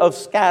fruit of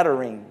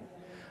scattering,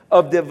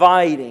 of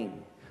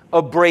dividing,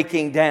 of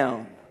breaking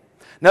down.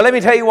 Now let me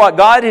tell you what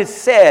God has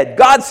said.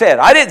 God said,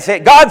 I didn't say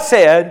it. God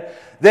said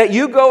that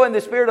you go in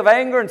the spirit of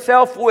anger and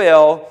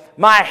self-will.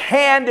 My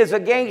hand is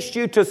against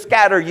you to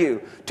scatter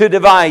you, to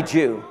divide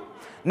you.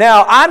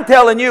 Now I'm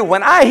telling you,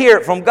 when I hear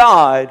it from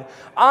God,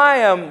 I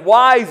am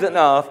wise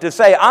enough to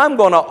say I'm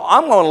going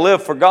to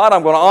live for God.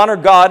 I'm going to honor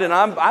God, and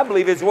I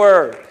believe His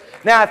Word.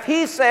 Now, if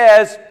He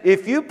says,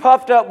 if you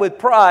puffed up with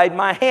pride,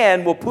 my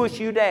hand will push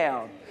you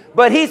down.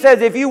 But He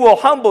says, if you will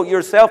humble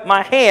yourself,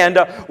 my hand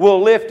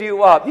will lift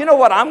you up. You know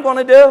what I'm going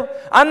to do?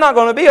 I'm not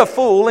going to be a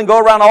fool and go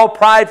around all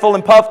prideful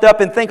and puffed up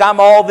and think I'm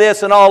all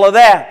this and all of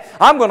that.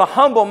 I'm going to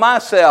humble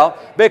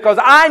myself because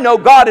I know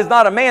God is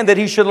not a man that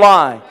He should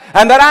lie.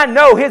 And that I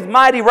know His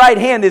mighty right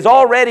hand is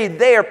already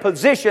there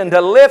positioned to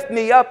lift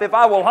me up if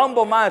I will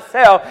humble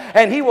myself.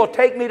 And He will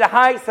take me to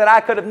heights that I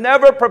could have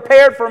never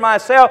prepared for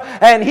myself.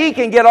 And He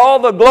can get all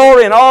the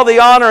glory and all the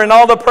honor and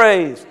all the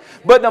praise.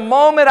 But the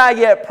moment I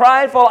get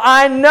prideful,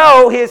 I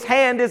know His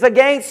hand is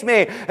against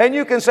me. And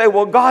you can say,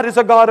 well, God is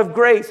a God of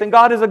grace, and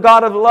God is a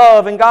God of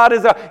love, and God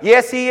is a...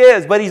 Yes, He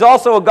is, but He's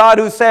also a God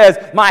who says,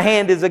 my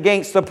hand is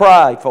against the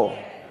prideful.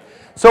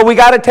 So we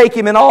got to take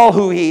Him in all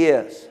who He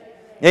is.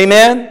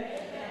 Amen?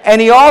 And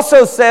He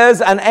also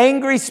says, an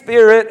angry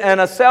spirit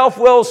and a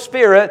self-willed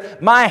spirit,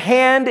 my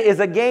hand is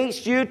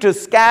against you to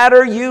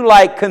scatter you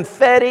like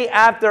confetti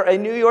after a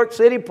New York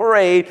City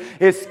parade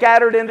is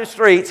scattered in the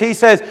streets. He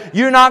says,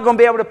 you're not going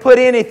to be able to put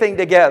anything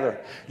together.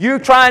 You're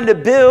trying to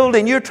build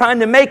and you're trying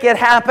to make it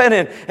happen.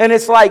 And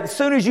it's like as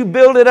soon as you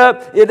build it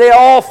up, they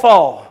all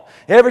fall.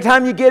 Every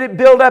time you get it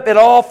built up, it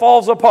all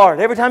falls apart.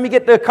 Every time you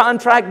get the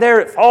contract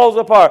there, it falls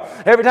apart.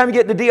 Every time you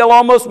get the deal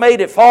almost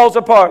made, it falls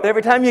apart.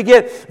 Every time you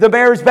get the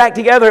marriage back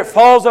together, it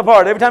falls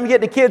apart. Every time you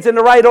get the kids in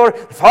the right order,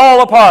 it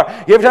falls apart.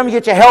 Every time you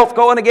get your health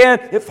going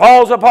again, it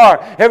falls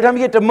apart. Every time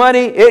you get the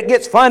money, it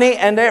gets funny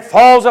and it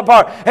falls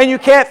apart. And you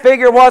can't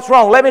figure what's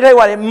wrong. Let me tell you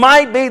what, it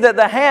might be that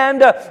the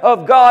hand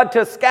of God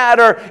to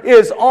scatter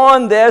is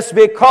on this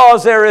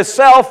because there is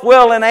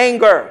self-will and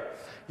anger.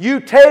 You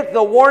take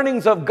the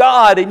warnings of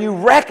God and you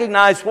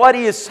recognize what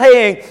He is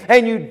saying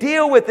and you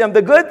deal with them.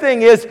 The good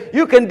thing is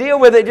you can deal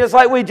with it just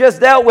like we just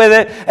dealt with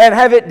it and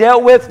have it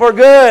dealt with for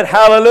good.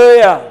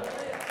 Hallelujah.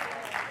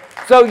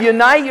 So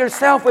unite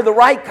yourself with the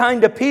right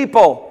kind of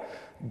people.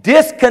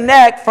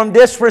 Disconnect from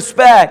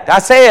disrespect. I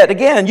say it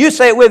again. You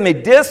say it with me.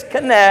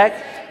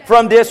 Disconnect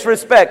from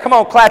disrespect. Come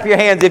on, clap your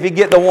hands if you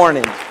get the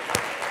warnings.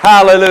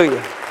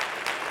 Hallelujah.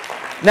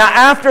 Now,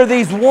 after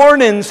these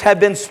warnings have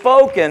been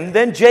spoken,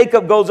 then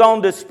Jacob goes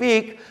on to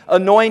speak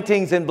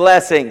anointings and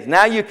blessings.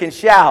 Now you can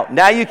shout.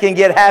 Now you can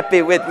get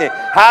happy with me.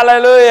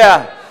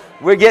 Hallelujah.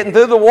 We're getting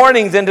through the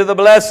warnings into the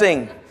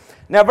blessing.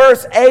 Now,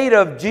 verse 8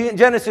 of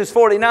Genesis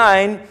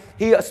 49,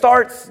 he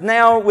starts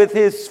now with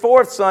his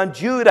fourth son,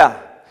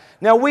 Judah.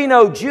 Now, we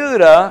know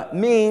Judah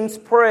means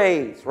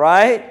praise,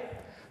 right?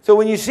 So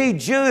when you see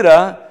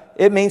Judah,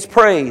 it means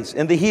praise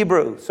in the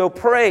Hebrew. So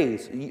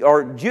praise,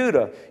 or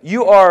Judah,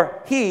 you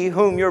are he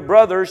whom your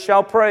brothers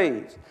shall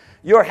praise.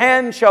 Your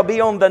hand shall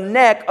be on the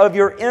neck of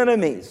your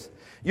enemies.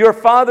 Your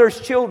father's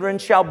children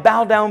shall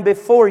bow down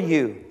before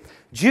you.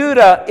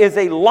 Judah is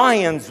a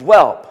lion's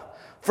whelp.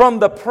 From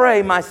the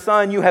prey, my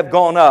son, you have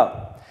gone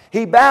up.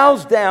 He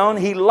bows down,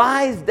 he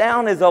lies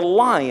down as a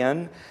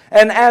lion,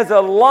 and as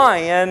a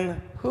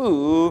lion,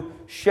 who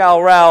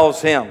shall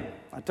rouse him?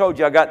 I told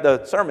you I got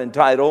the sermon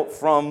title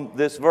from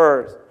this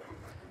verse.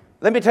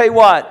 Let me tell you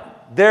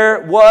what,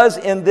 there was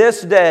in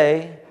this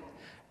day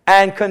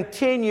and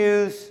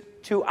continues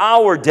to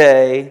our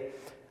day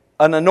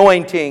an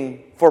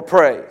anointing for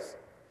praise.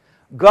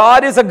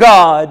 God is a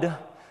God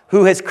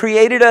who has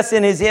created us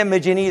in His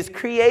image, and He has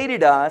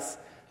created us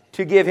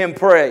to give Him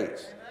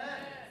praise.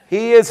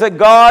 He is a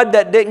God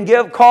that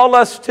didn't call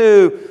us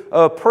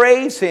to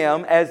praise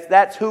Him as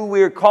that's who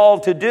we're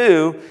called to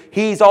do.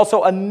 He's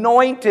also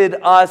anointed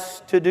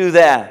us to do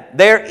that.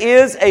 There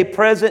is a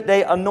present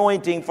day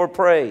anointing for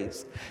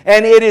praise.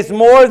 And it is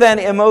more than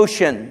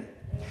emotion.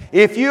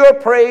 If your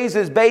praise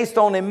is based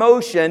on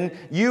emotion,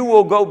 you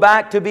will go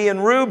back to being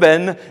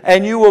Reuben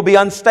and you will be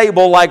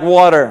unstable like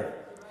water.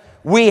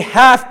 We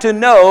have to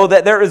know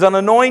that there is an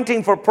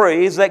anointing for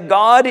praise, that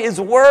God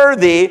is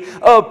worthy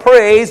of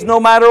praise no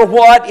matter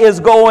what is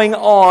going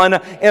on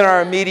in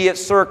our immediate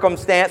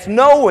circumstance,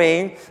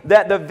 knowing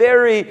that the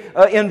very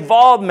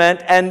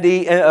involvement and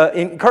the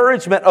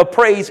encouragement of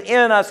praise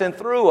in us and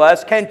through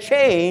us can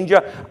change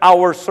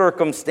our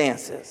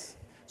circumstances.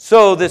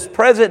 So this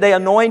present day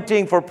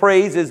anointing for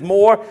praise is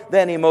more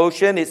than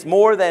emotion. It's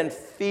more than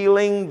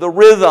feeling the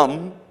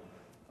rhythm,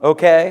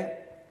 okay?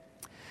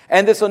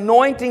 And this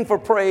anointing for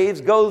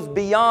praise goes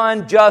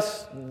beyond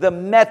just the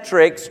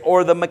metrics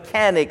or the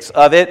mechanics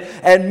of it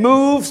and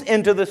moves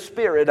into the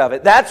spirit of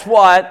it. That's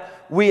what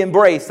we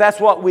embrace. That's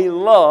what we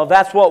love.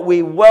 That's what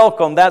we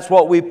welcome. That's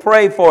what we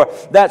pray for.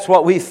 That's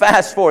what we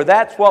fast for.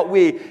 That's what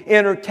we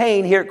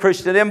entertain here at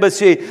Christian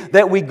Embassy.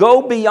 That we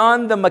go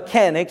beyond the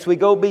mechanics. We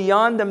go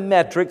beyond the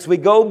metrics. We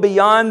go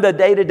beyond the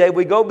day-to-day.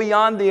 We go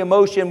beyond the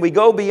emotion. We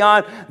go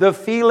beyond the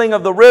feeling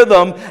of the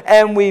rhythm.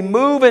 And we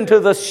move into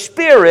the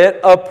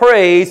spirit of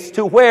praise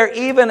to where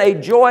even a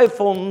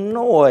joyful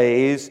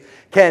noise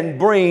can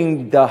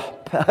bring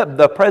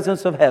the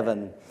presence of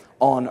heaven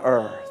on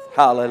earth.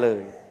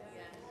 Hallelujah.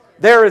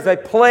 There is a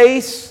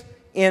place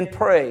in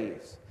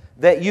praise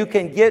that you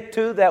can get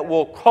to that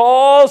will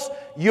cause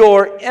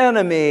your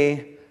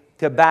enemy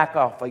to back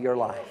off of your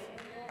life.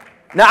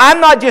 Now,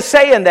 I'm not just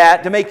saying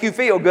that to make you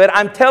feel good.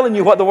 I'm telling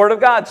you what the Word of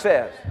God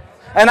says.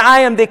 And I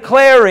am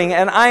declaring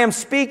and I am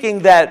speaking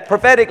that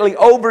prophetically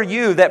over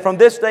you, that from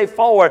this day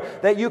forward,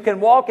 that you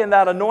can walk in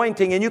that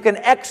anointing and you can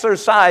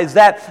exercise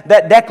that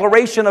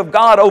declaration of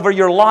God over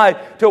your life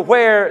to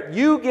where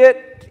you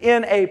get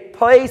in a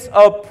place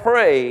of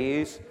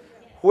praise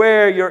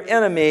where your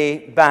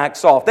enemy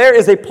backs off. There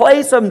is a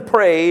place of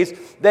praise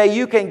that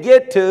you can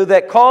get to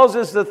that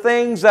causes the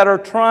things that are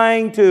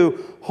trying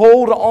to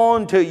hold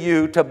on to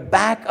you to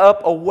back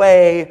up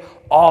away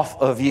off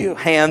of you.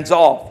 Hands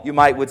off, you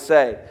might would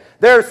say.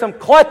 There are some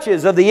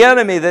clutches of the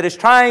enemy that is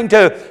trying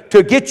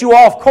to get you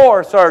off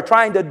course or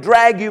trying to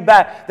drag you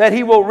back that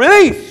he will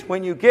release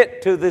when you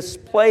get to this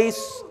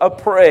place of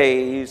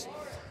praise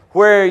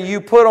where you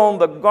put on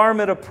the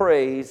garment of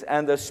praise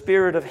and the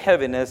spirit of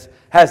heaviness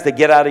has to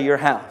get out of your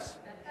house.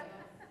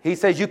 He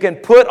says you can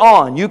put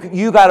on,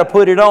 you got to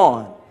put it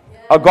on,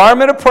 a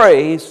garment of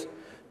praise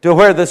to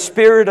where the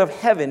spirit of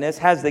heaviness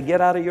has to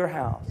get out of your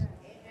house.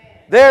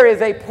 There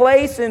is a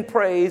place in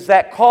praise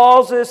that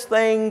causes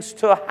things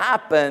to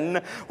happen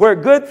where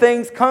good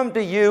things come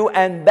to you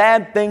and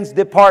bad things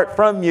depart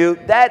from you.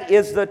 That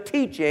is the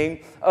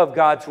teaching of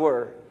God's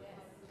Word.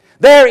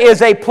 There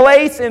is a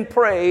place in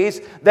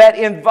praise that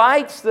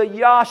invites the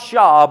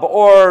yashab,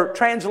 or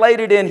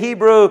translated in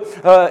Hebrew,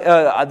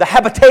 the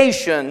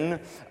habitation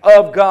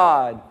of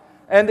God.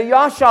 And the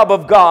yashab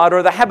of God,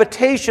 or the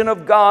habitation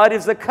of God,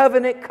 is the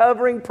covenant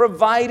covering,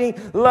 providing,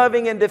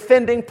 loving, and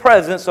defending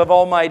presence of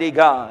Almighty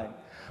God.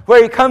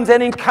 Where He comes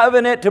in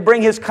covenant to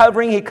bring His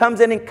covering. He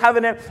comes in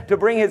covenant to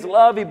bring His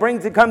love. He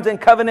comes in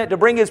covenant to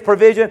bring His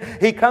provision.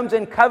 He comes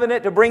in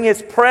covenant to bring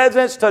His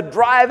presence to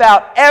drive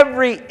out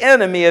every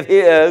enemy of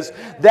His.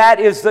 That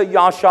is the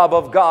yashab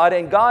of God.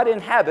 And God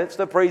inhabits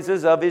the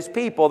praises of His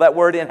people. That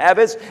word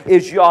inhabits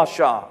is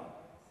yashab.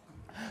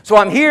 So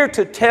I'm here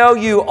to tell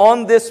you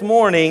on this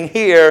morning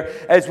here,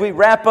 as we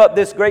wrap up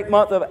this great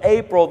month of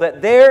April,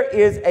 that there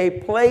is a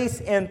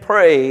place in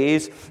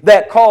praise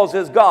that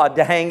causes God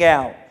to hang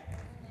out.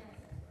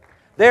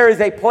 There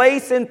is a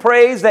place in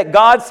praise that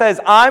God says,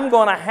 I'm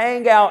going to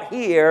hang out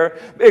here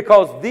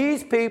because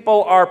these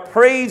people are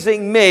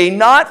praising me,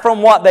 not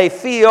from what they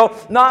feel,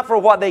 not for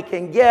what they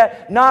can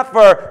get, not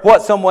for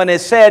what someone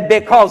has said,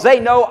 because they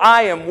know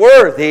I am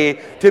worthy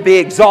to be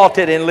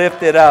exalted and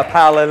lifted up.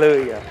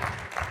 Hallelujah.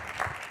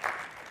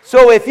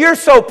 So if you're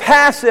so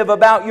passive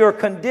about your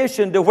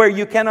condition to where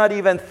you cannot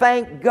even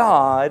thank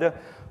God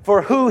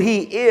for who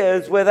He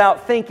is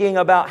without thinking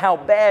about how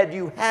bad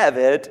you have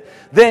it,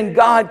 then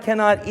God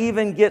cannot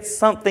even get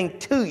something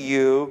to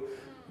you.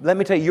 Let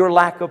me tell you, your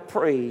lack of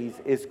praise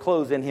is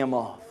closing Him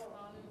off.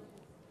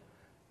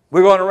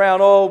 We're going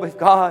around,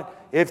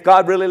 if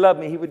God really loved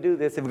me, He would do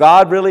this. If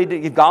God.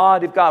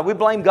 We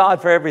blame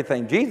God for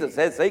everything. Jesus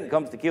says Satan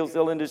comes to kill,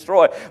 steal, and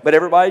destroy. But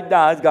everybody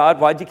dies. God,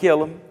 why'd you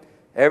kill him?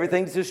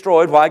 Everything's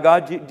destroyed. Why,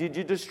 God, did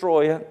you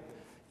destroy it?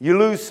 You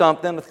lose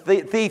something, a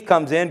thief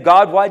comes in.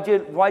 God, why'd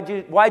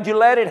you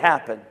let it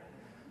happen?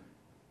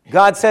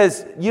 God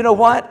says, you know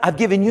what? I've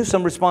given you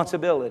some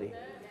responsibility.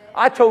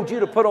 I told you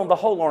to put on the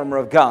whole armor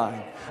of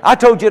God. I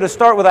told you to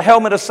start with a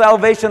helmet of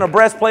salvation, a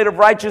breastplate of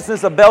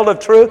righteousness, a belt of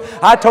truth.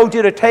 I told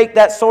you to take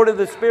that sword of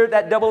the Spirit,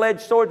 that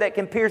double-edged sword that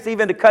can pierce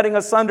even to cutting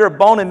asunder of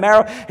bone and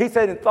marrow. He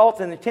said, in thoughts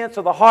and intents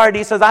of the heart,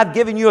 He says, I've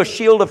given you a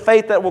shield of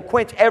faith that will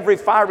quench every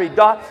fiery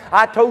dart.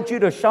 I told you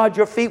to shod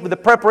your feet with the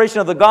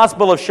preparation of the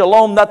gospel of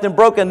shalom, nothing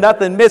broken,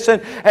 nothing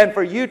missing, and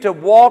for you to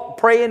walk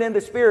praying in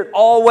the Spirit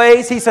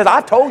always. He says,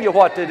 I told you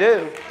what to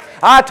do.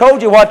 I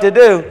told you what to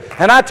do.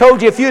 And I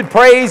told you if you'd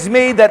praise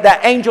me that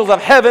the angels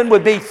of heaven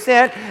would be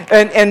sent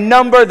in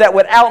number that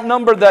would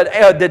outnumber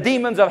the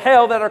demons of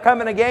hell that are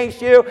coming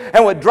against you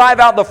and would drive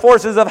out the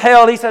forces of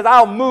hell. He says,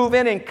 I'll move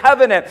in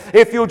covenant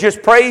if you'll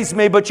just praise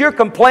me. But you're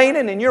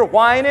complaining and you're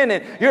whining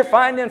and you're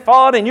finding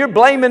fault and you're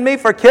blaming me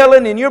for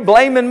killing and you're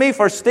blaming me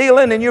for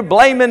stealing and you're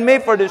blaming me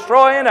for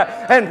destroying.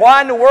 And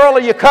why in the world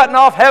are you cutting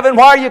off heaven?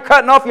 Why are you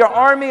cutting off your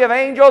army of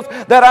angels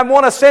that I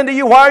want to send to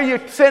you? Why are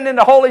you sending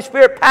the Holy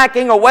Spirit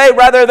packing away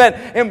rather than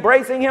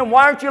embracing Him?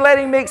 Why aren't you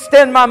letting me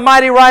extend my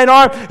mighty right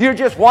arm? You're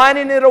just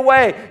whining it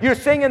away. You're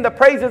singing the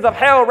praises of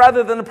hell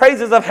rather than the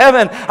praises of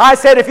heaven. I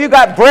said, if you've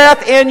got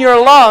breath in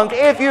your lungs,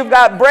 just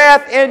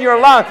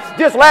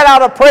let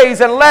out a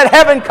praise and let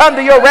heaven come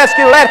to your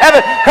rescue. Let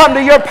heaven come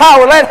to your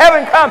power. Let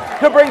heaven come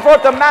to bring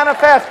forth the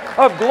manifest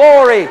of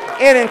glory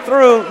in and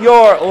through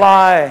your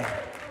life.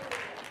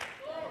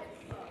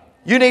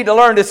 You need to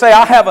learn to say,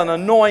 I have an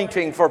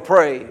anointing for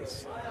praise.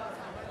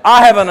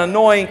 I have an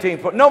anointing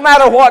for, no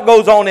matter what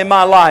goes on in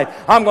my life,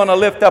 I'm going to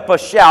lift up a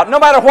shout. No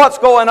matter what's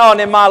going on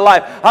in my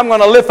life, I'm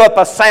going to lift up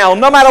a sound.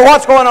 No matter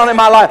what's going on in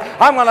my life,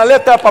 I'm going to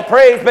lift up a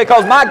praise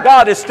because my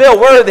God is still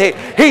worthy.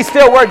 He's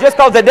still worthy. Just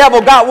because the devil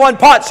got one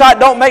pot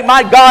shot don't make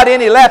my God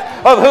any less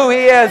of who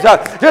He is.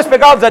 Just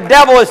because the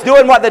devil is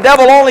doing what the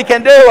devil only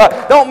can do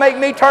don't make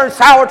me turn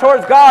sour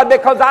towards God,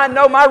 because I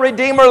know my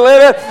Redeemer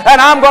liveth and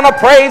I'm going to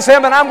praise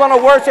Him and I'm going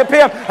to worship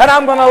Him and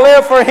I'm going to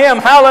live for Him.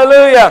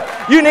 Hallelujah.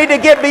 You need to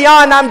get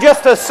beyond I'm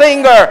just a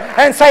singer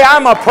and say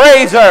I'm a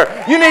praiser.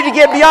 You need to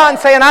get beyond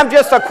saying I'm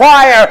just a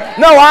choir.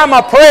 No, I'm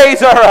a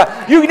praiser.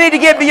 You need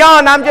to get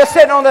beyond I'm just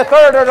sitting on the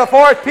third or the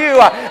fourth pew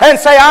and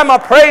say I'm a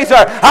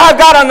praiser. I've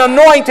got an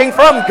anointing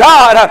from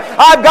God.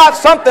 I've got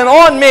something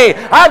on me.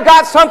 I've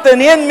got something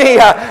in me.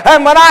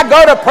 And when I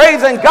go to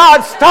praising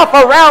God, stuff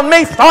around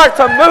me starts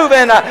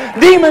moving.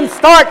 Demons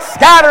start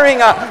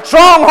scattering.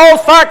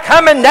 Strongholds start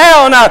coming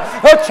down.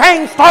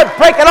 Chains start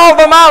breaking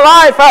over my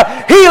life.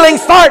 Healing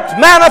starts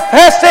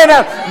manifesting.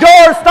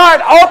 Doors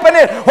start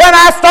opening. When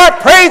I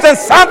start praising,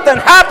 something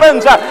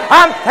happens.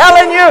 I'm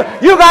telling you,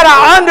 you got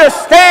to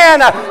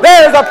understand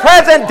there's a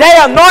present day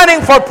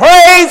anointing for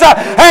praise,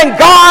 and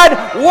God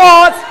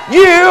wants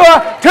you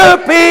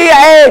to be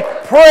a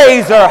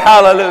praiser.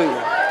 Hallelujah.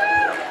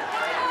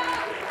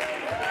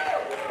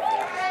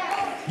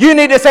 You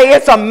need to say,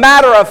 it's a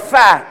matter of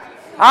fact.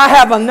 I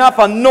have enough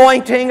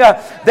anointing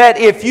that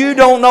if you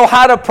don't know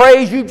how to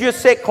praise, you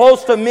just sit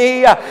close to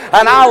me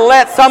and I'll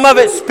let some of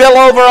it spill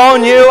over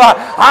on you.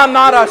 I'm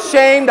not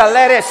ashamed to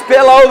let it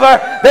spill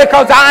over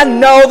because I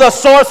know the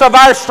source of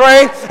our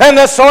strength and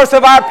the source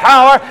of our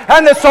power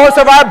and the source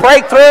of our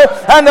breakthrough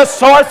and the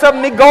source of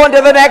me going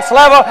to the next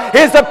level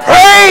is the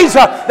praise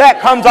that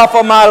comes off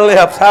of my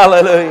lips.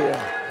 Hallelujah.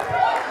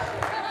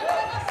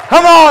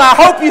 Come on, I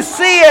hope you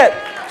see it.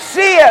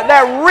 See it,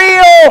 that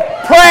real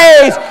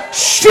praise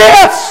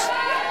shifts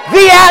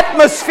the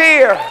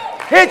atmosphere.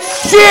 It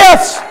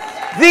shifts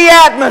the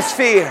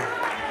atmosphere.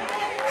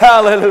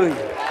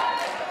 Hallelujah.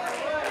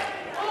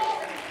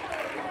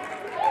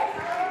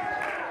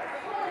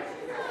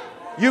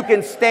 You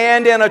can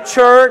stand in a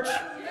church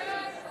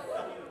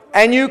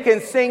and you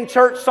can sing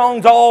church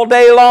songs all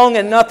day long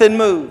and nothing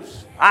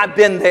moves. I've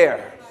been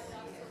there.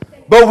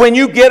 But when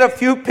you get a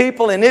few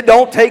people, and it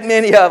don't take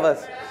many of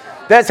us,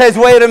 that says,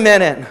 wait a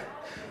minute,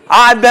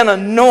 I've been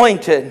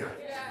anointed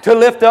to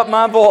lift up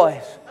my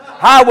voice.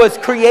 I was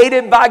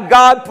created by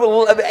God.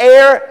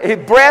 Air,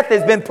 breath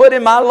has been put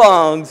in my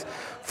lungs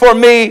for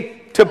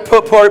me to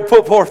put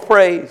forth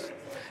praise.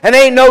 And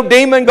ain't no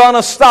demon going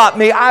to stop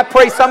me. I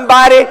pray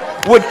somebody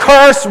would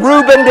curse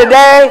Reuben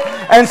today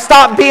and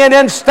stop being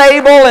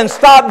unstable and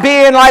stop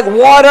being like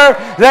water,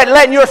 that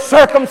letting your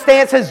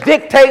circumstances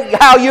dictate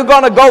how you're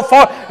going to go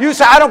forward. You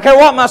say, I don't care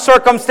what my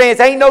circumstance.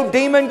 Ain't no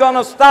demon going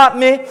to stop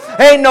me.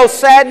 Ain't no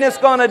sadness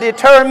going to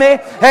deter me.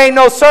 Ain't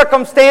no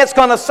circumstance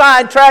going to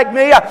sidetrack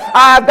me.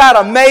 I've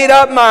got a made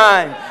up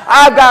mind.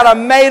 I've got a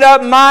made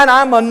up mind.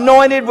 I'm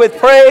anointed with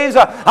praise.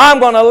 I'm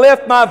going to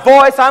lift my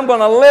voice. I'm going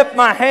to lift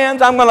my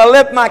hands. I'm going to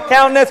lift my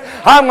countenance.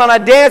 I'm going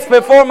to dance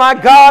before my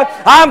God.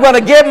 I'm going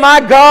to give my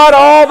God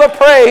all the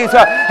praise.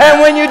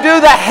 And when you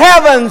do, the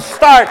heavens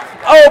start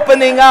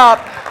opening up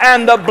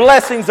and the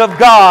blessings of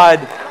God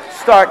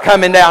start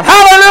coming down.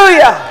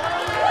 Hallelujah!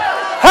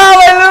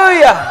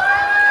 Hallelujah!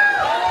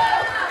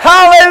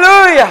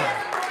 Hallelujah!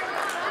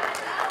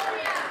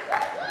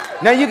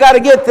 Now you got to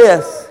get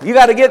this. You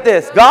got to get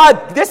this.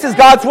 God, this is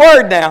God's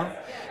word now.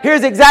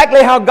 Here's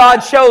exactly how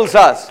God shows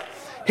us.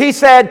 He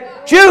said,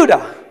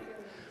 Judah,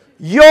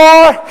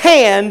 your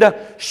hand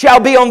shall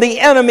be on the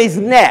enemy's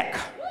neck.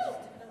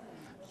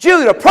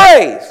 Judah,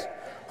 praise.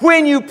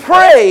 When you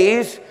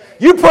praise,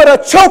 you put a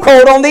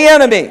chokehold on the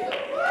enemy.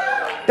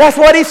 That's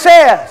what he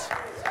says.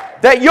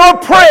 That your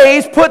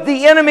praise put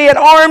the enemy at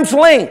arm's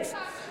length.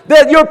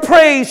 That your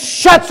praise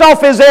shuts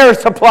off his air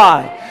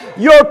supply.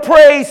 Your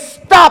praise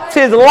stops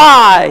his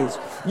lies.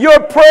 Your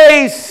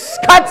praise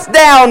cuts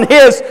down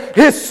his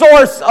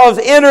source of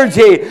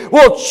energy.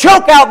 Will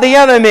choke out the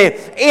enemy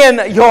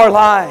in your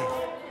life.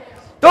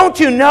 Don't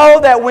you know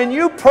that when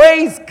you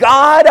praise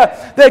God,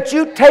 that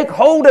you take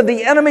hold of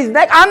the enemy's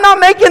neck? I'm not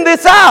making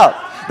this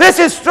up. This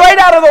is straight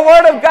out of the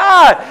Word of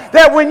God.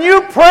 That when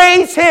you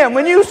praise Him,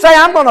 when you say,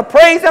 I'm going to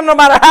praise Him no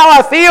matter how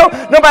I feel,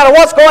 no matter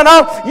what's going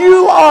on,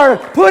 you are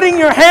putting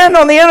your hand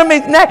on the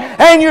enemy's neck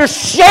and you're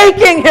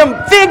shaking him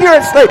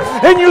vigorously.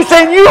 And you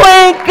say, you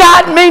ain't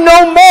got me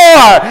no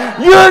more.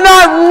 You're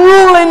not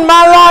ruling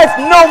my life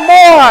no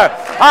more.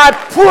 I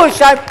push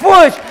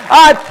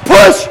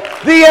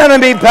the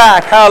enemy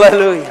back.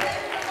 Hallelujah.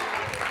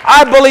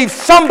 I believe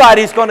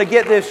somebody's going to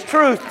get this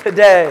truth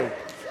today.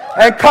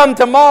 And come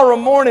tomorrow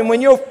morning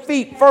when your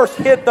feet first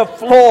hit the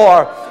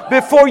floor,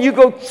 before you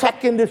go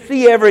checking to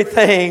see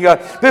everything,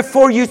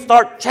 before you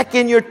start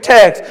checking your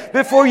text,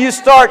 before you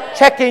start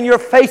checking your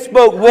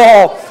Facebook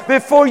wall,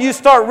 before you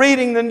start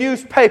reading the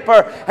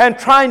newspaper and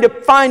trying to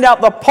find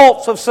out the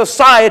pulse of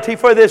society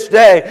for this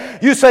day,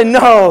 you say,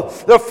 no,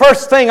 the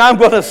first thing I'm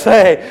going to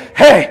say,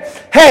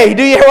 hey,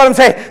 do you hear what I'm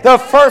saying? The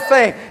first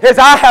thing is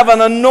I have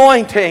an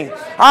anointing.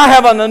 I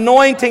have an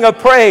anointing of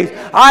praise.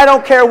 I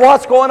don't care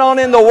what's going on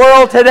in the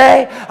world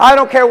today. I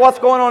don't care what's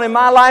going on in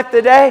my life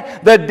today.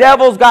 The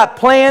devil's got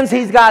plans plans,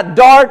 he's got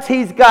darts,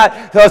 he's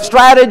got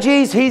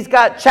strategies, he's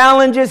got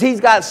challenges, he's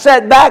got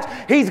setbacks,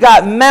 he's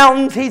got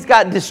mountains, he's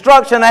got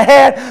destruction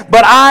ahead.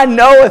 But I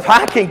know if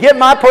I can get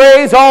my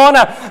praise on,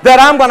 that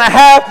I'm going to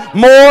have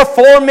more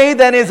for me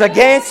than is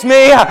against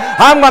me.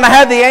 I'm going to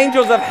have the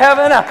angels of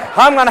heaven.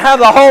 I'm going to have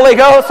the Holy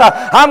Ghost.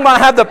 I'm going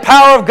to have the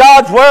power of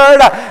God's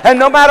Word. And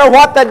no matter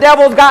what the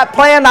devil's got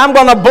planned, I'm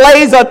going to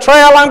blaze a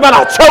trail. I'm going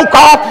to choke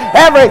off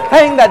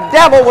everything the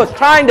devil was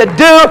trying to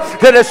do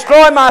to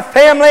destroy my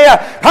family.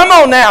 Come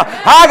on now.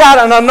 I got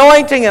an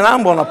anointing and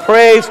I'm going to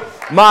praise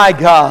my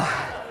God.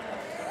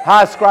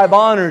 I ascribe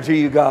honor to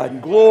you, God,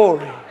 and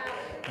glory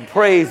and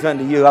praise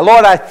unto you.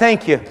 Lord, I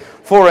thank you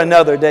for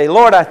another day.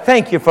 Lord, I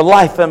thank you for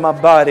life in my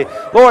body.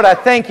 Lord, I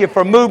thank you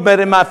for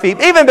movement in my feet.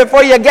 Even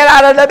before you get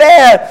out of the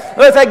bed,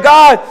 let's say,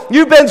 God,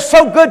 you've been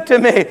so good to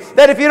me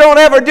that if you don't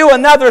ever do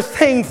another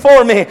thing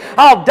for me,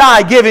 I'll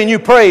die giving you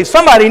praise.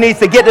 Somebody needs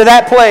to get to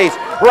that place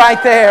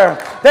right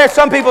there. There's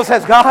some people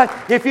says, God,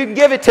 if you can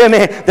give it to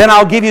me, then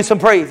I'll give you some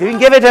praise. If you can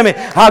give it to me,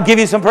 I'll give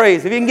you some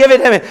praise. If you can give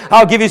it to me,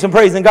 I'll give you some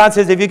praise. And God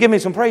says, if you give me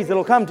some praise,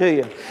 it'll come to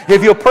you.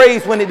 If you'll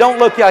praise when it don't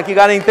look like you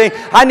got anything,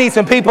 I need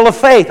some people of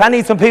faith. I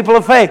need some people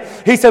of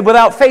faith. He said,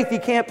 without faith, you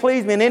can't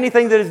please me. And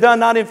anything that is done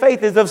not in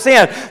faith is of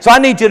sin. So I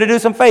need you to do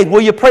some faith.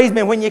 Will you praise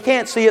me when you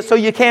can't see it so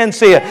you can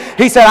see it?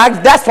 He said,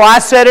 that's why I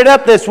set it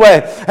up this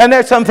way. And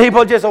there's some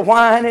people just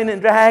whining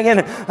and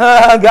dragging.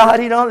 God,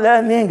 He don't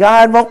love me. And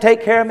God won't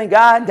take care of me.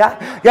 God.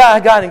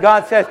 And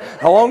God says,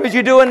 as long as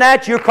you're doing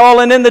that, you're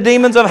calling in the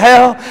demons of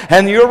hell.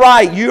 And you're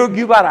right.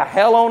 You got a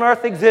hell on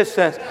earth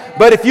existence.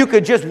 But if you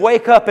could just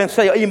wake up and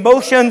say,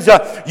 emotions,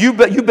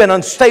 you've been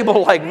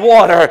unstable like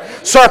water.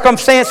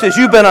 Circumstances,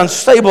 you've been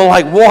unstable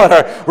like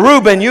water.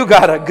 Reuben, you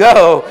got to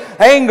go.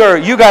 Anger,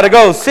 you got to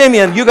go.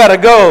 Simeon, you got to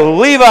go.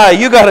 Levi,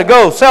 you got to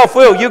go.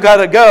 Self-will, you got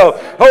to go.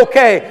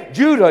 Okay,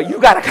 Judah, you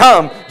got to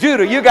come.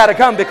 Judah, you got to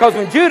come. Because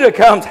when Judah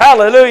comes,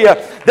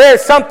 hallelujah,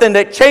 there's something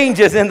that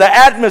changes in the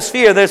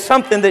atmosphere. There's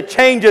something that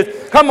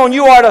changes. Come on,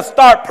 you ought to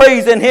start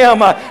praising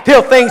Him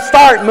till things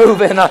start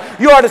moving.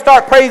 You ought to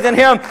start praising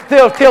Him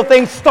till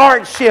things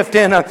start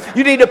shifting.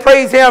 You need to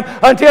praise Him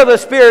until the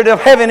spirit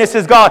of heaviness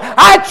is gone.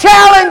 I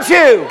challenge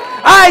you.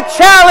 I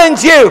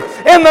challenge you.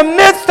 In the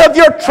midst of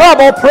your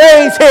trouble,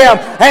 praise Him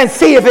and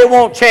see if it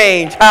won't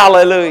change.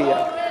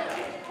 Hallelujah.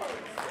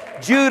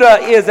 Judah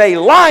is a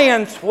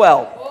lion's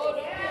whelp.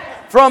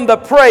 From the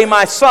prey,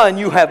 my son,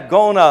 you have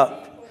gone up.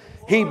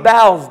 He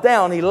bows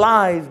down, he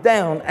lies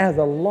down as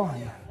a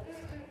lion.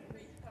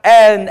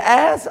 And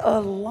as a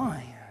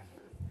lion,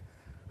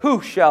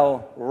 who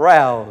shall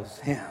rouse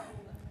him?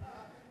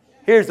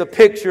 Here's a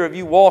picture of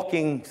you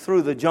walking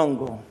through the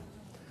jungle.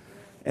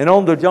 And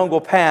on the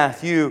jungle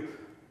path, you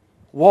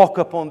walk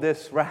up on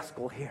this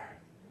rascal here.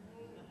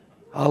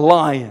 A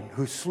lion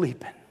who's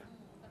sleeping.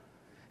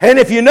 And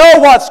if you know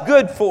what's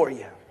good for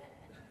you,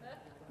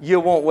 you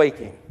won't wake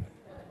him.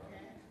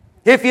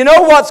 If you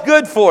know what's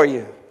good for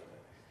you,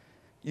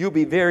 you'll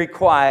be very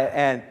quiet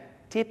and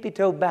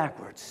tippy-toe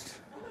backwards.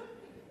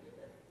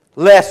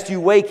 Lest you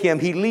wake him,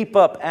 he leap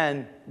up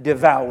and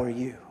devour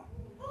you.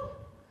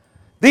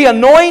 The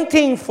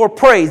anointing for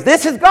praise.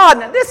 This is God.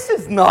 Now, this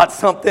is not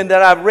something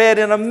that I've read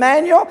in a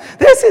manual.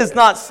 This is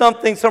not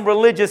something some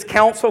religious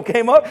council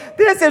came up.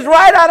 This is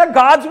right out of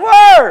God's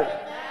Word.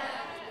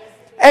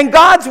 And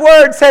God's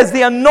Word says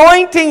the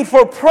anointing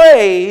for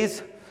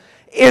praise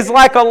is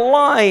like a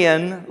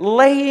lion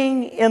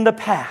laying in the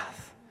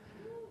path,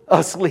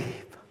 asleep.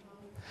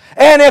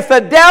 And if the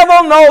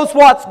devil knows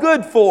what's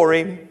good for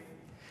him,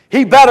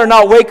 he better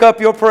not wake up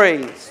your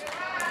praise.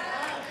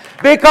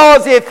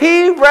 Because if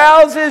he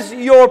rouses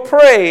your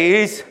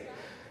praise,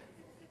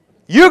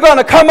 you're going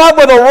to come up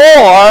with a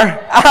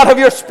roar out of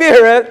your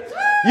spirit.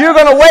 You're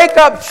going to wake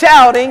up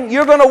shouting.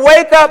 You're going to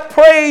wake up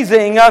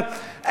praising.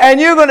 And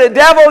you're going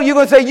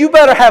to say, you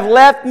better have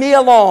left me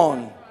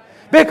alone.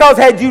 Because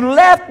had you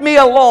left me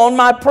alone,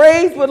 my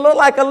praise would look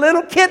like a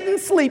little kitten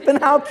sleeping.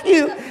 How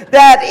cute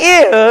that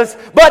is.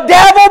 But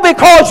devil,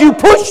 because you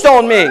pushed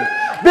on me,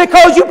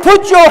 because you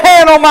put your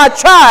hand on my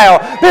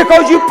child,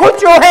 because you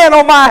put your hand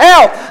on my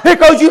health,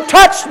 because you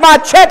touched my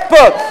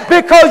checkbook,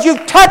 because you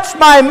touched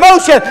my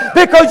emotion,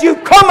 because you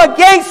come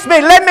against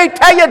me. Let me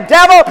tell you,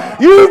 devil,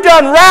 you've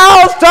done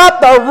roused up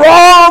the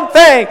wrong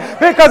thing.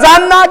 Because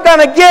I'm not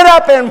going to get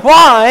up and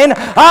whine.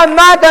 I'm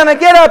not going to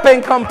get up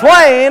and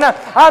complain.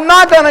 I'm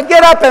not going to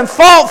get up and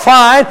fault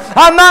find.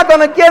 I'm not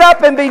going to get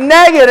up and be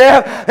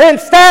negative.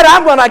 Instead,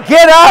 I'm going to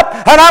get up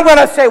and I'm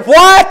going to say,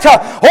 what?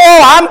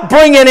 Oh, I'm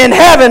bringing in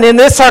heaven in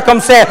this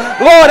circumstance.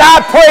 Lord,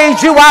 I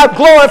praise you. I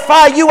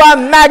glorify you. I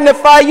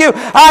magnify you.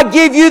 I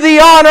give you the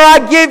honor.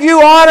 I give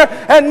you honor.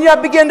 And you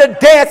begin to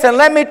dance. And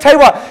let me tell you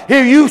what.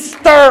 Here, you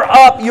stir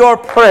up your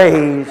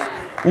praise.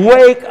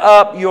 Wake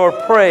up your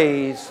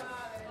praise.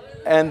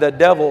 And the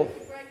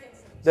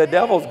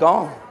devil's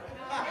gone.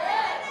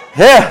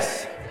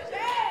 Yes.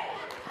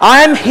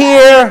 I'm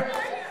here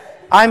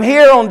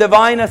on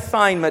divine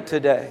assignment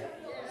today.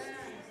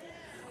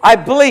 I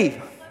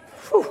believe.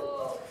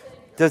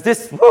 Does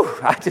this,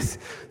 I just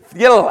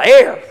Get a little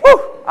air.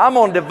 Woo! I'm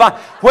on divine.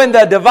 When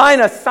the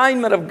divine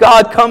assignment of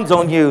God comes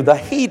on you, the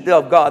heat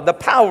of God, the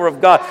power of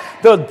God,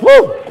 the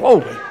woo,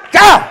 glory,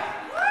 God.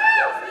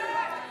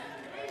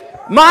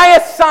 My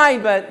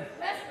assignment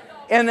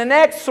in the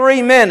next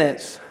 3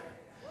 minutes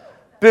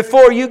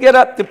before you get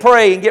up to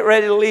pray and get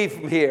ready to leave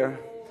from here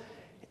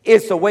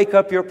is to wake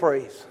up your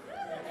praise.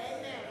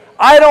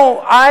 I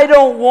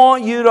don't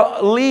want you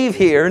to leave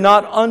here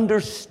not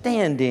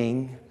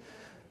understanding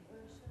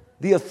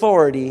the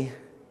authority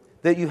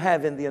that you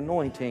have in the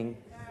anointing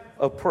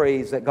of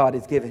praise that God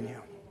has given you.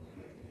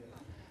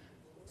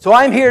 So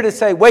I'm here to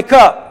say, wake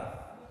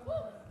up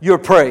your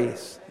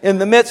praise in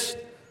the midst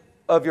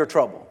of your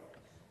trouble.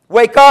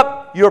 Wake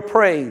up your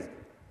praise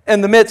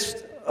in the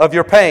midst of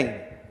your pain.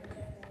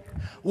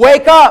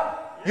 Wake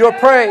up your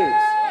praise.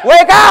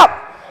 Wake up!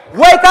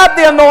 Wake up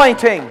the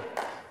anointing.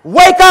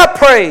 Wake up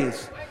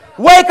praise.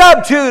 Wake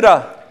up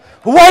Judah.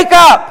 Wake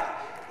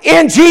up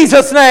in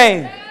Jesus'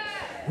 name.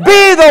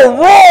 Be the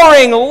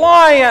roaring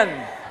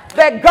lion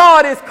that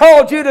God has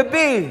called you to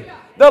be.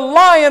 The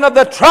lion of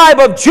the tribe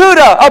of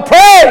Judah, of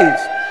praise.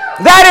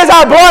 That is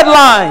our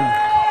bloodline.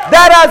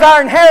 That is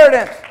our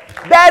inheritance.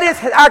 That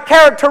is our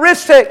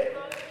characteristic.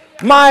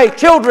 My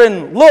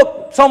children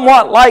look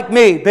somewhat like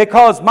me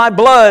because my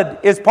blood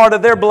is part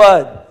of their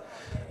blood.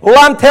 Well,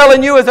 I'm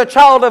telling you as a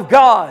child of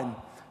God,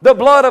 the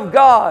blood of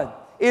God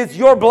is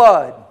your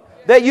blood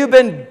that you've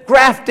been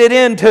grafted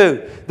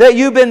into, that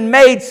you've been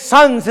made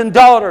sons and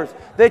daughters,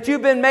 that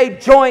you've been made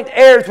joint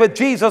heirs with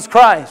Jesus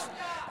Christ.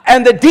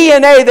 And the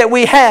DNA that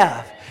we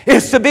have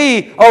is to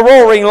be a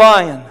roaring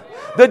lion.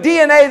 The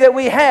DNA that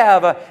we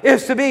have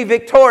is to be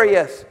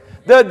victorious.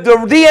 The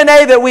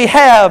DNA that we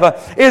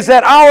have is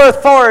that our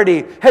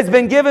authority has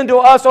been given to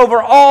us over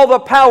all the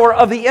power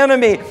of the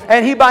enemy,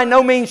 and he by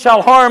no means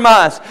shall harm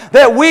us.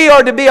 That we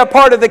are to be a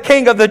part of the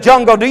king of the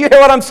jungle. Do you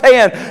hear what I'm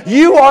saying?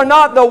 You are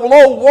not the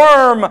low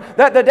worm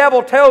that the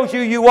devil tells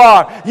you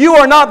are. You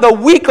are not the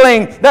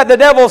weakling that the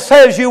devil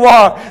says you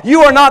are.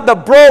 You are not the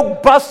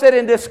broke, busted,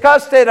 and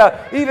disgusted,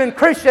 even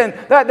Christian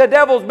that the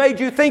devil's made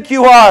you think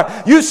you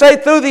are. You say,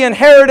 through the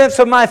inheritance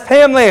of my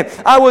family,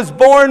 I was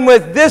born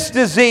with this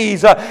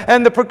disease,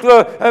 and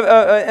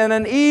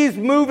an ease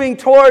moving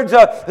towards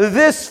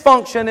this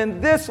function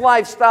and this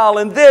lifestyle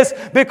and this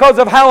because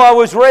of how I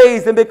was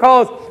raised and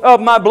because of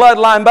my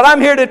bloodline. But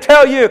I'm here to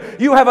tell you,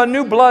 you have a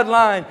new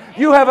bloodline.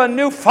 You have a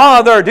new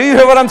father. Do you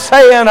hear what I'm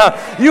saying?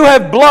 You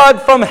have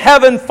blood from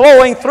heaven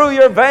flowing through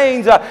your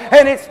veins,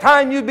 and it's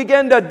time you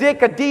begin to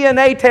dig a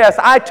DNA test.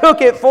 I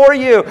took it for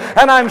you,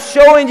 and I'm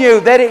showing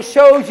you that it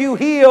shows you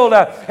healed,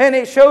 and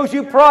it shows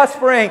you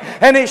prospering,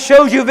 and it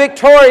shows you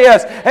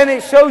victorious, and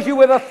it shows you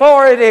with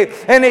authority,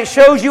 and it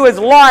shows you as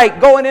light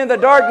going in the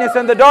darkness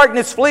and the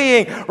darkness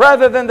fleeing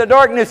rather than the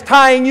darkness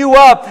tying you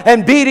up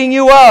and beating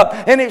you up.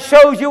 And it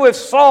shows you as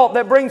salt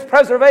that brings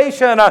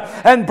preservation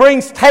and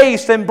brings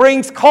taste and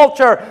brings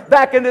culture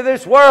back into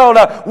this world.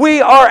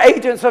 We are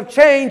agents of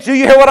change. Do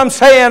you hear what I'm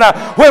saying?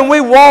 When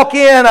we walk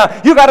in,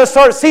 you got to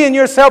start seeing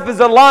yourself as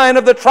the lion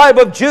of the tribe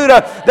of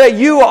Judah, that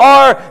you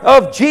are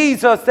of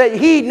Jesus, that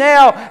He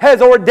now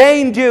has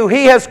ordained you.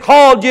 He has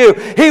called you.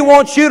 He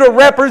wants you to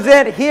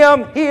represent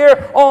Him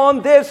here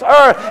on this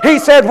earth. He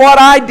said, what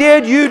I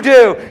did, you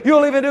do.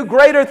 You'll even do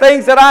greater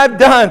things that I've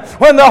done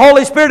when the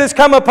Holy Spirit has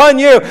come upon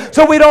you.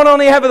 So we don't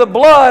only have the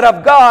blood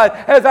of God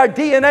as our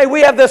DNA,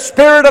 we have the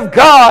Spirit of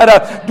God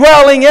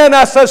dwelling in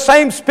us. The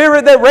same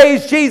Spirit that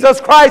raised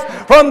Jesus Christ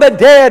from the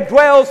dead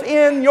dwells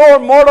in your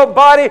mortal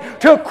body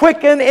to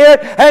quicken it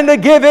and to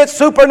give it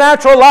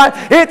supernatural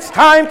life. It's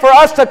time for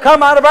us to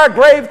come out of our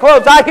grave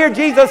clothes. I hear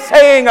Jesus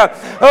saying,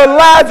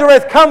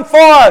 Lazarus, come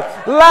forth.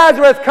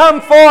 Lazarus,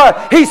 come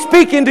forth. He's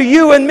speaking to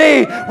you and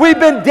me. We've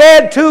been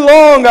dead too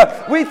long.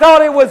 We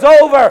thought it was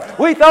over.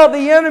 We thought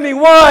the enemy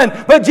won.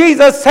 But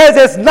Jesus says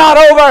it's not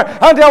over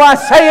until I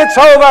say it's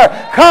over.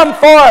 Come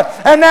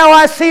forth. And now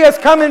I see us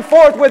coming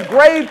forth with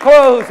grave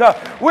clothes.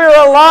 We're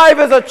alive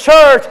as a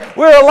church.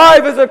 We're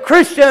alive as a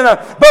Christian.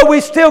 But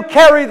we still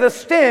carry the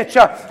stench.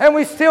 And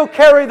we still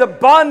carry the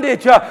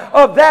bondage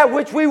of that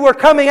which we were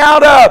coming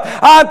out of.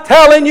 I'm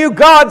telling you,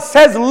 God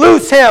says,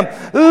 loose him.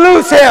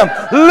 Loose him.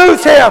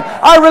 Loose him.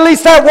 I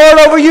release that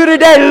word over you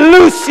today.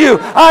 Loose you.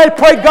 I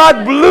pray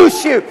God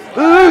loose you.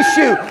 Loose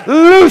you.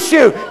 Loose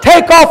you.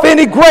 Take off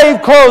any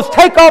grave clothes.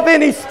 Take off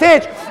any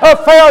stench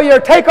of failure.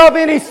 Take off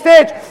any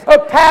stench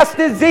of past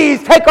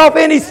disease. Take off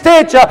any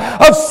stench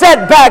of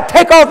setback.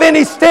 Take off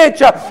any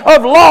stench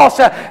of loss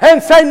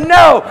and say,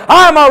 no,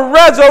 I'm a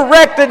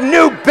resurrected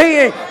new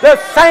being. The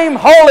same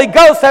Holy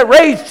Ghost that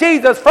raised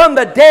Jesus from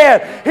the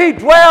dead. He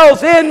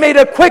dwells in me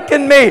to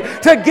quicken me,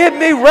 to give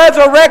me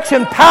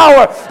resurrection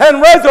power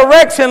and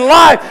resurrection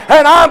life.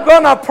 And I'm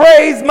going to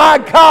praise my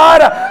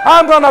God.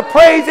 I'm going to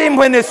praise Him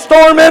when it's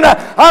storming.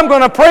 I'm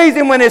going to praise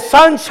Him when it's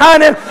sun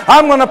shining.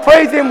 I'm going to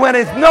praise Him when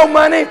it's no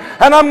money. money,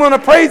 and I'm going to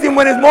praise Him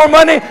when it's more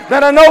money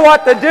than I know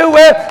what to do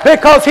with,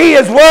 because He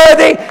is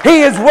worthy,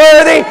 He is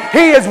worthy,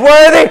 He is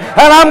worthy,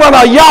 and I'm going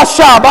to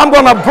yashab, I'm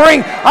going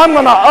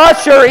to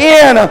usher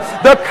in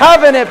the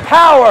covenant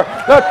power,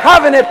 the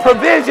covenant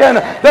provision,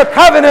 the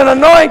covenant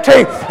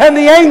anointing, and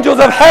the angels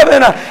of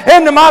heaven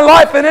into my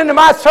life and into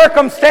my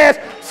circumstance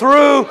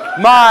through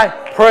my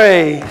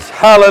praise.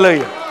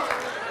 Hallelujah.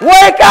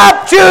 Wake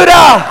up,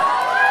 Judah!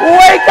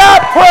 Wake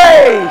up,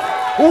 praise!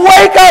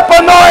 Wake up,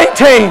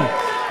 anointing!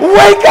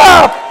 Wake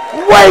up!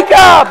 Wake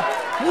up!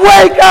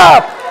 Wake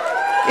up!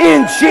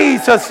 In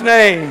Jesus'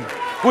 name.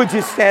 Would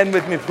you stand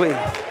with me, please?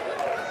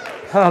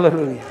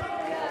 Hallelujah.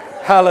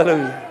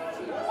 Hallelujah.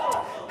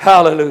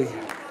 Hallelujah.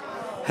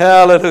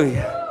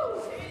 Hallelujah.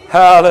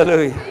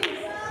 Hallelujah.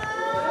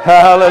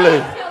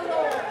 Hallelujah.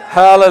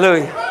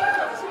 Hallelujah.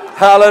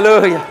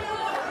 Hallelujah.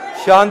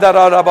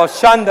 Shandarabba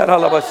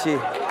Shandarabashi.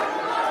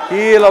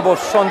 Ilabo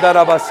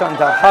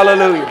Shandarabasanda.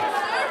 Hallelujah.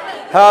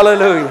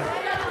 Hallelujah.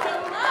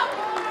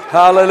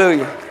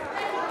 Hallelujah.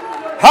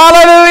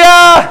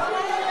 Hallelujah.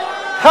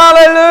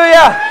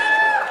 Hallelujah.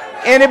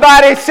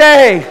 Anybody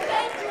say,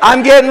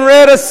 I'm getting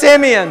rid of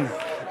Simeon.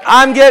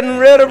 I'm getting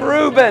rid of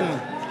Reuben.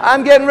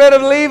 I'm getting rid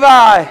of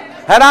Levi.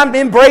 And I'm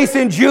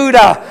embracing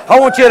Judah. I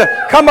want you to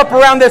come up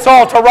around this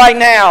altar right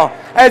now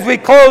as we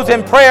close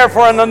in prayer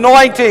for an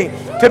anointing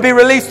to be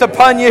released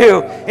upon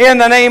you in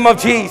the name of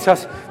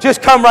Jesus.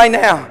 Just come right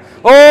now.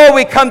 Oh,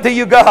 we come to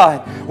you,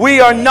 God. We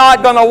are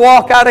not going to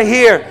walk out of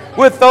here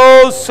with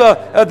those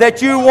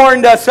that you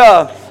warned us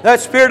of. That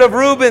spirit of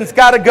Reuben's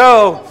got to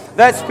go.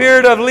 That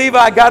spirit of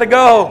Levi got to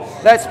go.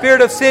 That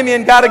spirit of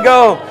Simeon got to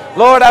go.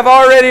 Lord, I've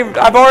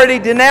already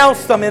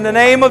denounced them in the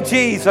name of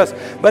Jesus.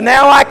 But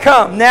now I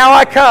come.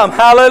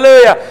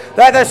 Hallelujah.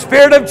 That the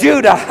spirit of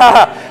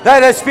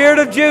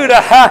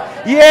Judah,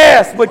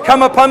 yes, would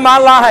come upon my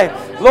life.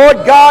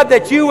 Lord God,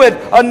 that you would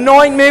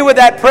anoint me with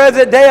that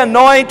present day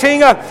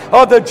anointing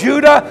of the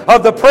Judah,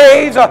 of the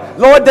praise.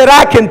 Lord, that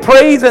I can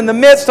praise in the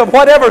midst of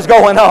whatever's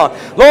going on.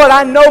 Lord,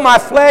 I know my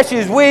flesh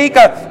is weak,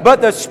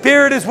 but the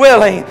Spirit is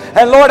willing.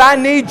 And Lord, I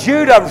need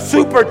you to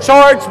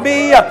supercharge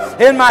me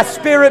in my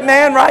spirit,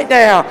 man, right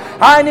now.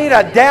 I need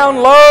a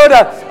download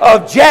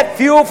of jet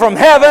fuel from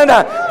heaven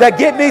to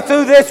get me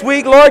through this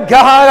week, Lord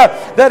God,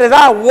 that as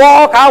I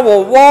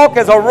will walk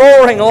as a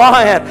roaring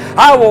lion.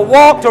 I will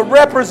walk to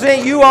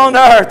represent you on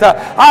earth.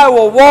 I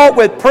will walk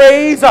with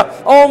praise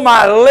on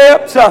my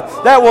lips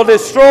that will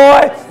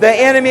destroy the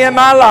enemy in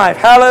my life.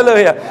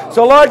 Hallelujah.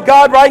 So Lord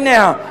God, right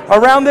now,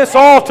 around this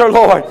altar,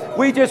 Lord,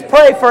 we just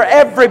pray for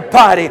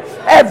everybody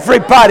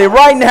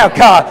right now,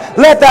 God.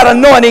 Let that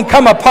anointing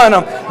come upon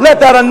them. Let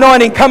that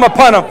anointing come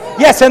upon them.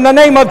 Yes, in the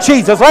name of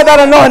Jesus. Let that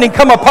anointing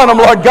come upon them,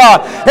 Lord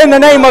God. In the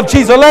name of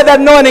Jesus. Let that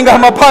anointing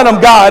come upon them,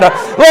 God.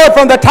 Lord,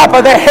 from the top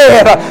of their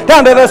head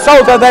down to the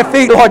soles of their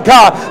feet, Lord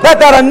God. Let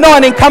that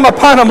anointing come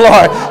upon them,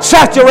 Lord.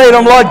 Saturate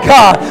them, Lord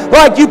God.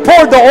 Like you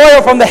poured the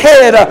oil from the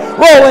head,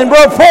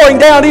 pouring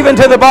down even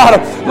to the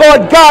bottom.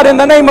 Lord God, in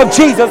the name of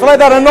Jesus, let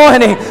that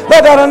anointing.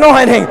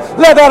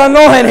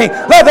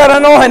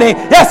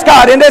 Yes,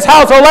 God, in this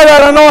household, let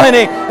that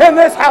anointing. In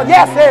this house,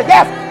 yes,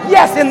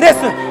 in this,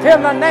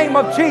 in the name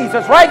of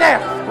Jesus, right now,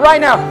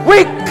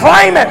 we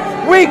claim it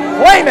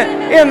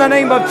in the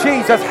name of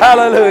Jesus.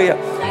 Hallelujah.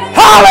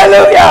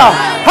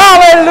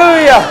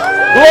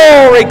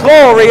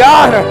 Glory,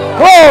 honor,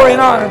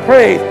 and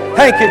praise.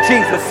 Thank you,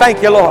 Jesus.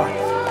 Thank you, Lord.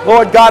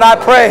 Lord God, I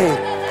pray.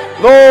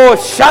 Lord,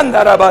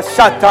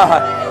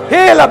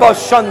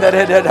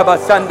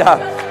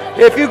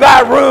 if you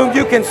got room,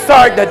 you can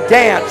start to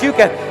dance.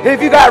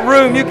 If you got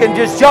room, you can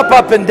just jump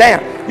up and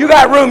dance. You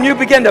got room, you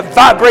begin to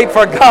vibrate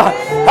for God.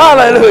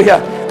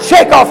 Hallelujah.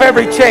 Shake off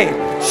every chain.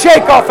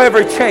 Shake it off.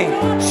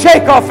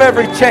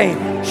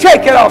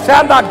 Say,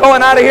 I'm not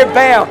going out of here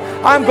bound.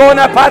 I'm going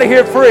up out of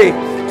here free.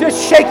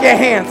 Just shake your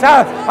hands.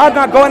 I'm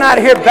not going out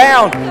of here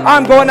bound.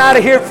 I'm going out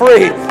of here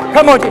free.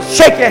 Come on, just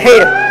shake your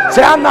head.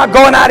 Say, I'm not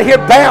going out of here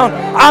bound.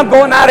 I'm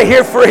going out of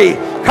here free.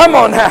 Come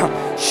on now.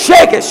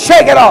 Shake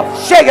it off.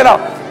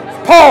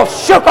 Paul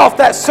shook off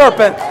that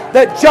serpent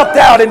that jumped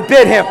out and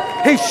bit him.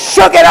 He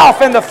shook it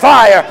off in the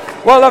fire.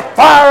 Well, the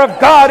fire of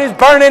God is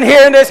burning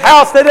here in this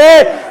house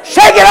today.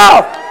 Shake it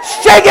off.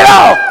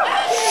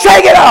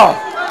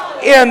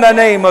 In the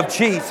name of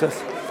Jesus.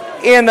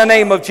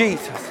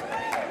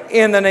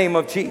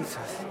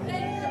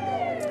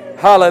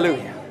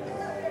 Hallelujah.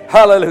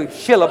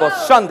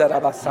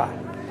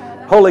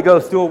 Holy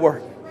Ghost, do a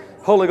work.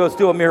 Holy Ghost,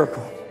 do a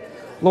miracle.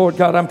 Lord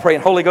God, I'm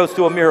praying. Holy Ghost,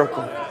 do a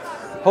miracle.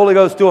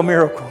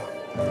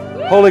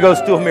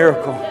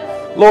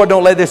 Lord,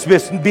 don't let this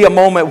be a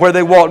moment where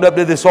they walked up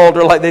to this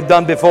altar like they've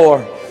done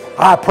before.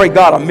 I pray,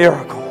 God, a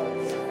miracle.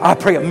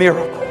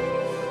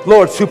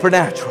 Lord,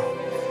 supernatural.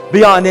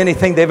 Beyond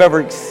anything they've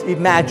ever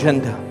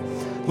imagined.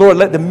 Lord,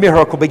 let the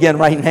miracle begin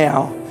right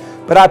now.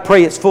 But I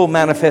pray it's full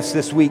manifest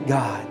this week,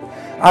 God.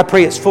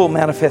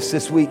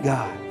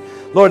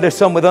 Lord, there's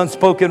some with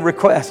unspoken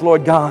requests,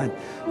 Lord God.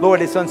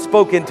 Lord, it's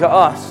unspoken to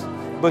us,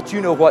 but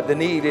you know what the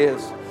need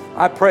is.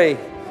 I pray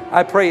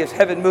as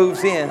heaven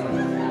moves in.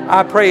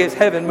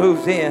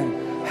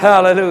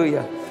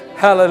 Hallelujah.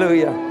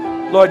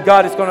 Hallelujah. Lord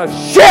God, it's going to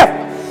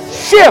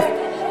shift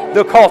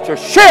the culture.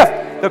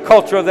 Shift the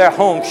culture of their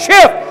home.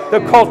 Shift the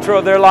culture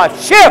of their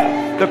life.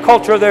 Shift the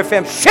culture of their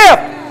family.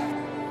 Shift.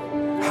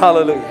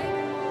 Hallelujah.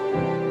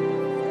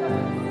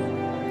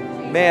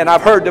 Man,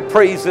 I've heard the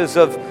praises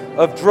of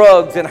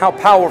drugs and how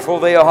powerful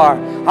they are.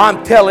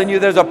 I'm telling you,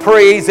 there's a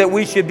praise that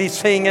we should be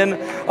singing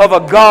of a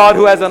God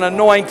who has an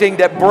anointing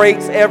that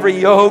breaks every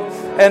yoke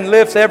and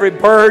lifts every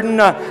burden.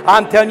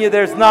 I'm telling you,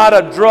 there's not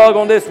a drug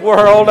on this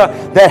world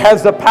that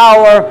has the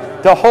power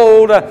to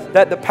hold,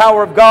 that the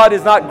power of God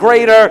is not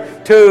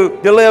greater to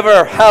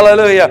deliver.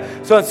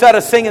 Hallelujah. So instead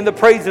of singing the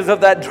praises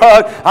of that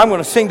drug, I'm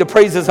going to sing the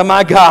praises of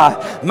my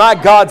God. My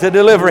God's a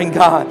delivering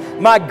God.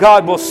 My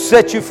God will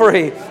set you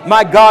free.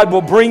 My God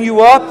will bring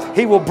you up.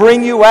 He will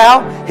bring you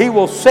out. He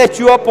will set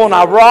you up on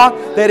a rock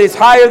that is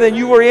higher than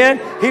you were in.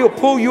 He'll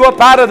pull you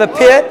up out of the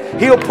pit.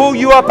 He'll pull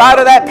you up out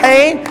of that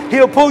pain.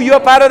 He'll pull you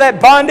up out of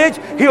that bondage.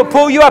 He'll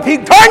pull you up.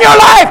 He'll turn your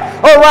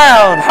life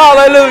around.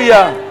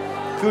 Hallelujah.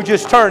 If you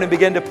just turn and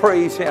begin to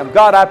praise Him.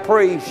 God, I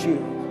praise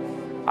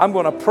you. I'm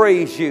going to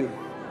praise you.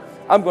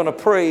 I'm going to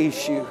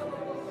praise you.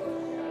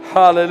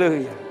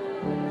 Hallelujah.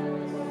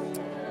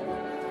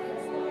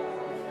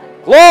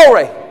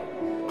 Glory.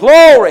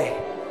 Glory.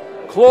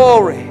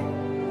 Glory.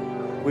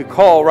 We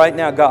call right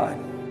now, God.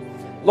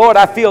 Lord,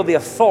 I feel the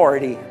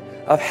authority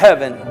of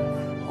heaven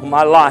on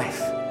my life.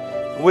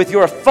 With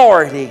your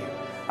authority,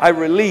 I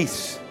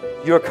release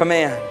your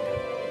command.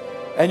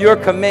 And your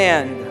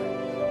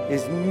command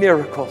is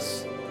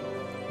miracles.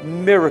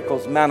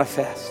 Miracles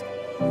manifest.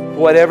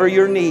 Whatever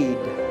your need,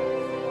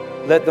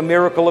 let the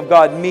miracle of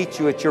God meet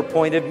you at your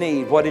point of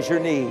need. What is your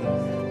need?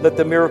 Let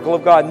the miracle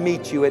of God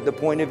meet you at the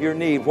point of your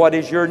need. What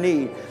is your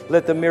need?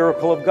 Let the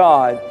miracle of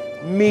God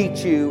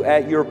meet you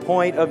at your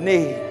point of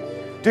need.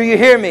 Do you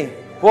hear me?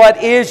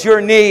 What is your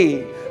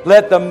need?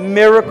 Let the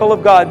miracle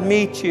of God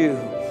meet you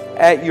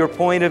at your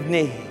point of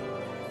need.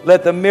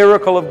 Let the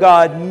miracle of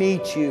God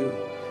meet you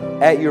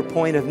at your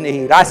point of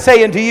need. I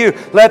say unto you,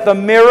 let the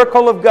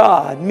miracle of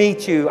God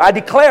meet you. I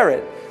declare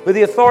it with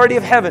the authority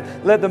of heaven.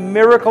 Let the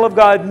miracle of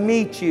God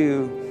meet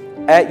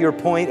you at your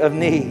point of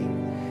need.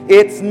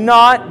 It's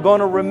not going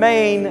to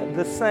remain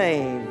the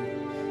same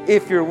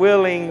if you're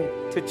willing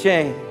to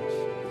change.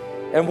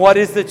 And what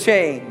is the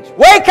change?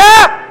 Wake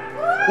up!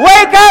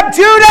 Wake up,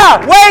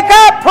 Judah! Wake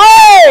up,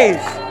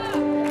 praise!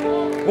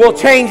 We'll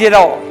change it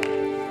all.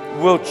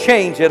 We'll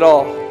change it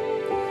all.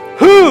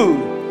 Who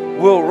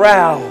will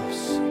rouse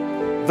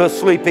the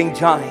sleeping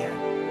giant?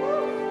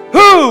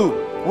 Who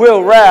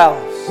will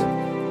rouse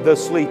the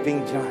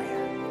sleeping giant?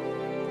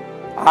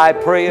 I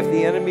pray if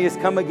the enemy has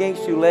come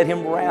against you, let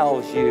him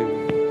rouse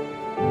you,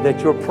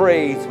 that your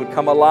praise would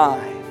come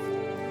alive.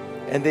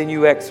 And then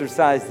you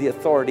exercise the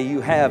authority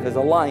you have as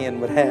a lion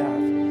would have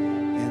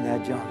in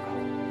that jungle.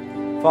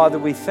 Father,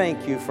 we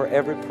thank you for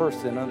every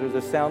person under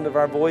the sound of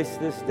our voice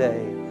this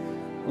day.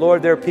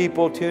 Lord, there are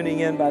people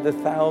tuning in by the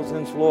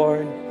thousands,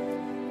 Lord,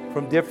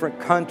 from different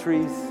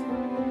countries,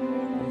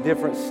 from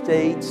different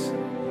states,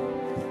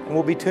 and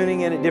we'll be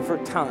tuning in at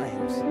different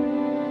times.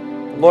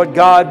 Lord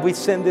God, we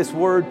send this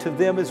word to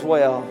them as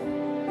well,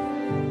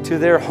 to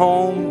their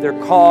home, their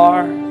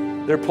car,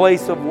 their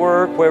place of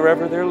work,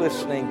 wherever they're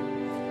listening.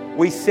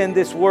 We send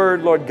this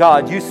word, Lord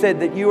God. You said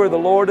that you are the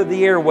Lord of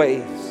the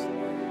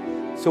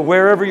airwaves. So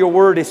wherever your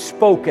word is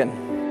spoken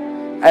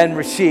and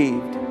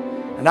received,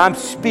 and I'm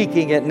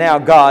speaking it now,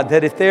 God,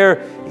 that if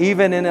they're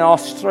even in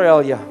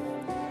Australia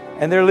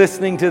and they're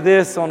listening to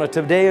this on a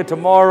today or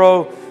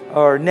tomorrow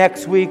or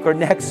next week or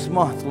next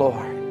month,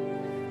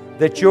 Lord,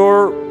 that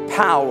your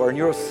power and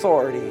your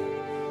authority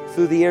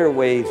through the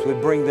airwaves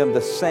would bring them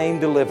the same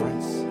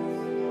deliverance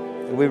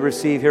that we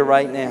receive here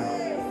right now.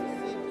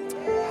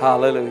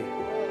 Hallelujah.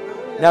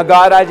 Now,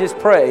 God, I just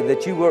pray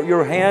that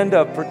your hand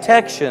of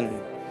protection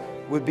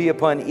would be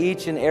upon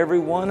each and every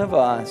one of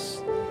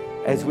us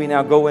as we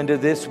now go into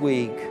this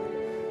week.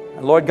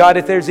 And Lord God,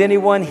 if there's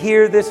anyone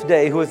here this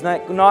day who has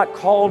not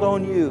called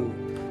on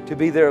you to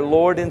be their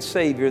Lord and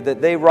Savior, that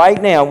they right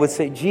now would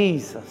say,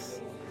 Jesus,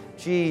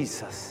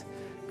 Jesus,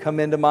 come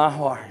into my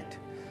heart.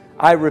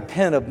 I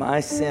repent of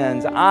my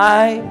sins.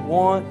 I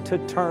want to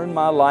turn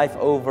my life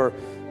over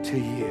to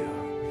you.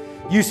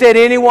 You said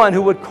anyone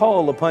who would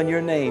call upon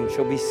your name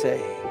shall be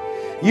saved.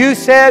 You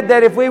said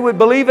that if we would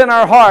believe in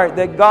our heart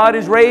that God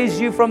has raised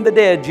you from the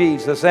dead,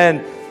 Jesus,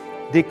 and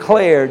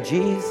declare,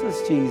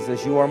 Jesus,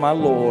 Jesus, you are my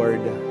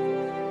Lord,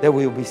 that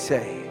we will be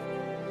saved.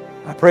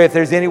 I pray if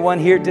there's anyone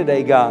here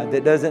today, God,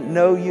 that doesn't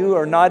know you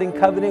or not in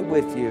covenant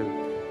with you,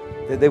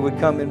 that they would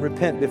come and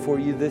repent before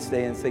you this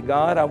day and say,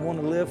 God, I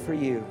want to live for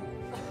you.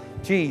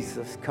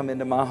 Jesus, come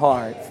into my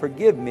heart.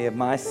 Forgive me of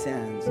my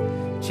sins.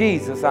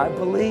 Jesus, I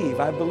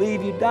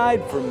believe you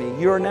died for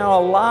me. You are now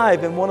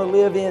alive and want to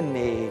live in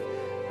me.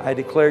 I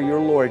declare your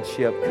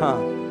lordship.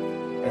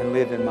 Come and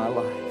live in my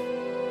life.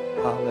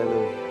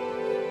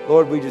 Hallelujah.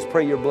 Lord, we just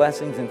pray your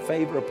blessings and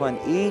favor upon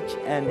each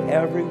and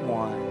every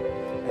one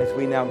as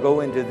we now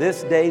go into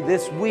this day,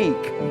 this week,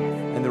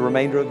 and the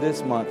remainder of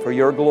this month for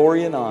your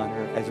glory and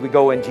honor as we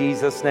go in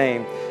Jesus'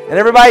 name. And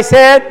everybody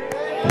said,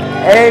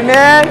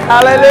 Amen.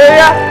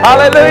 Hallelujah.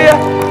 Hallelujah.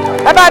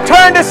 How about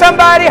turn to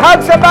somebody,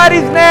 hug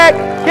somebody's neck,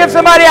 give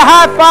somebody a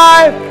high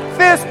five,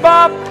 fist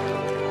bump,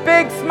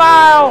 big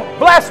smile.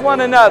 Bless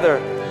one another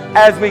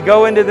as we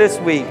go into this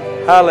week.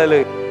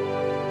 Hallelujah.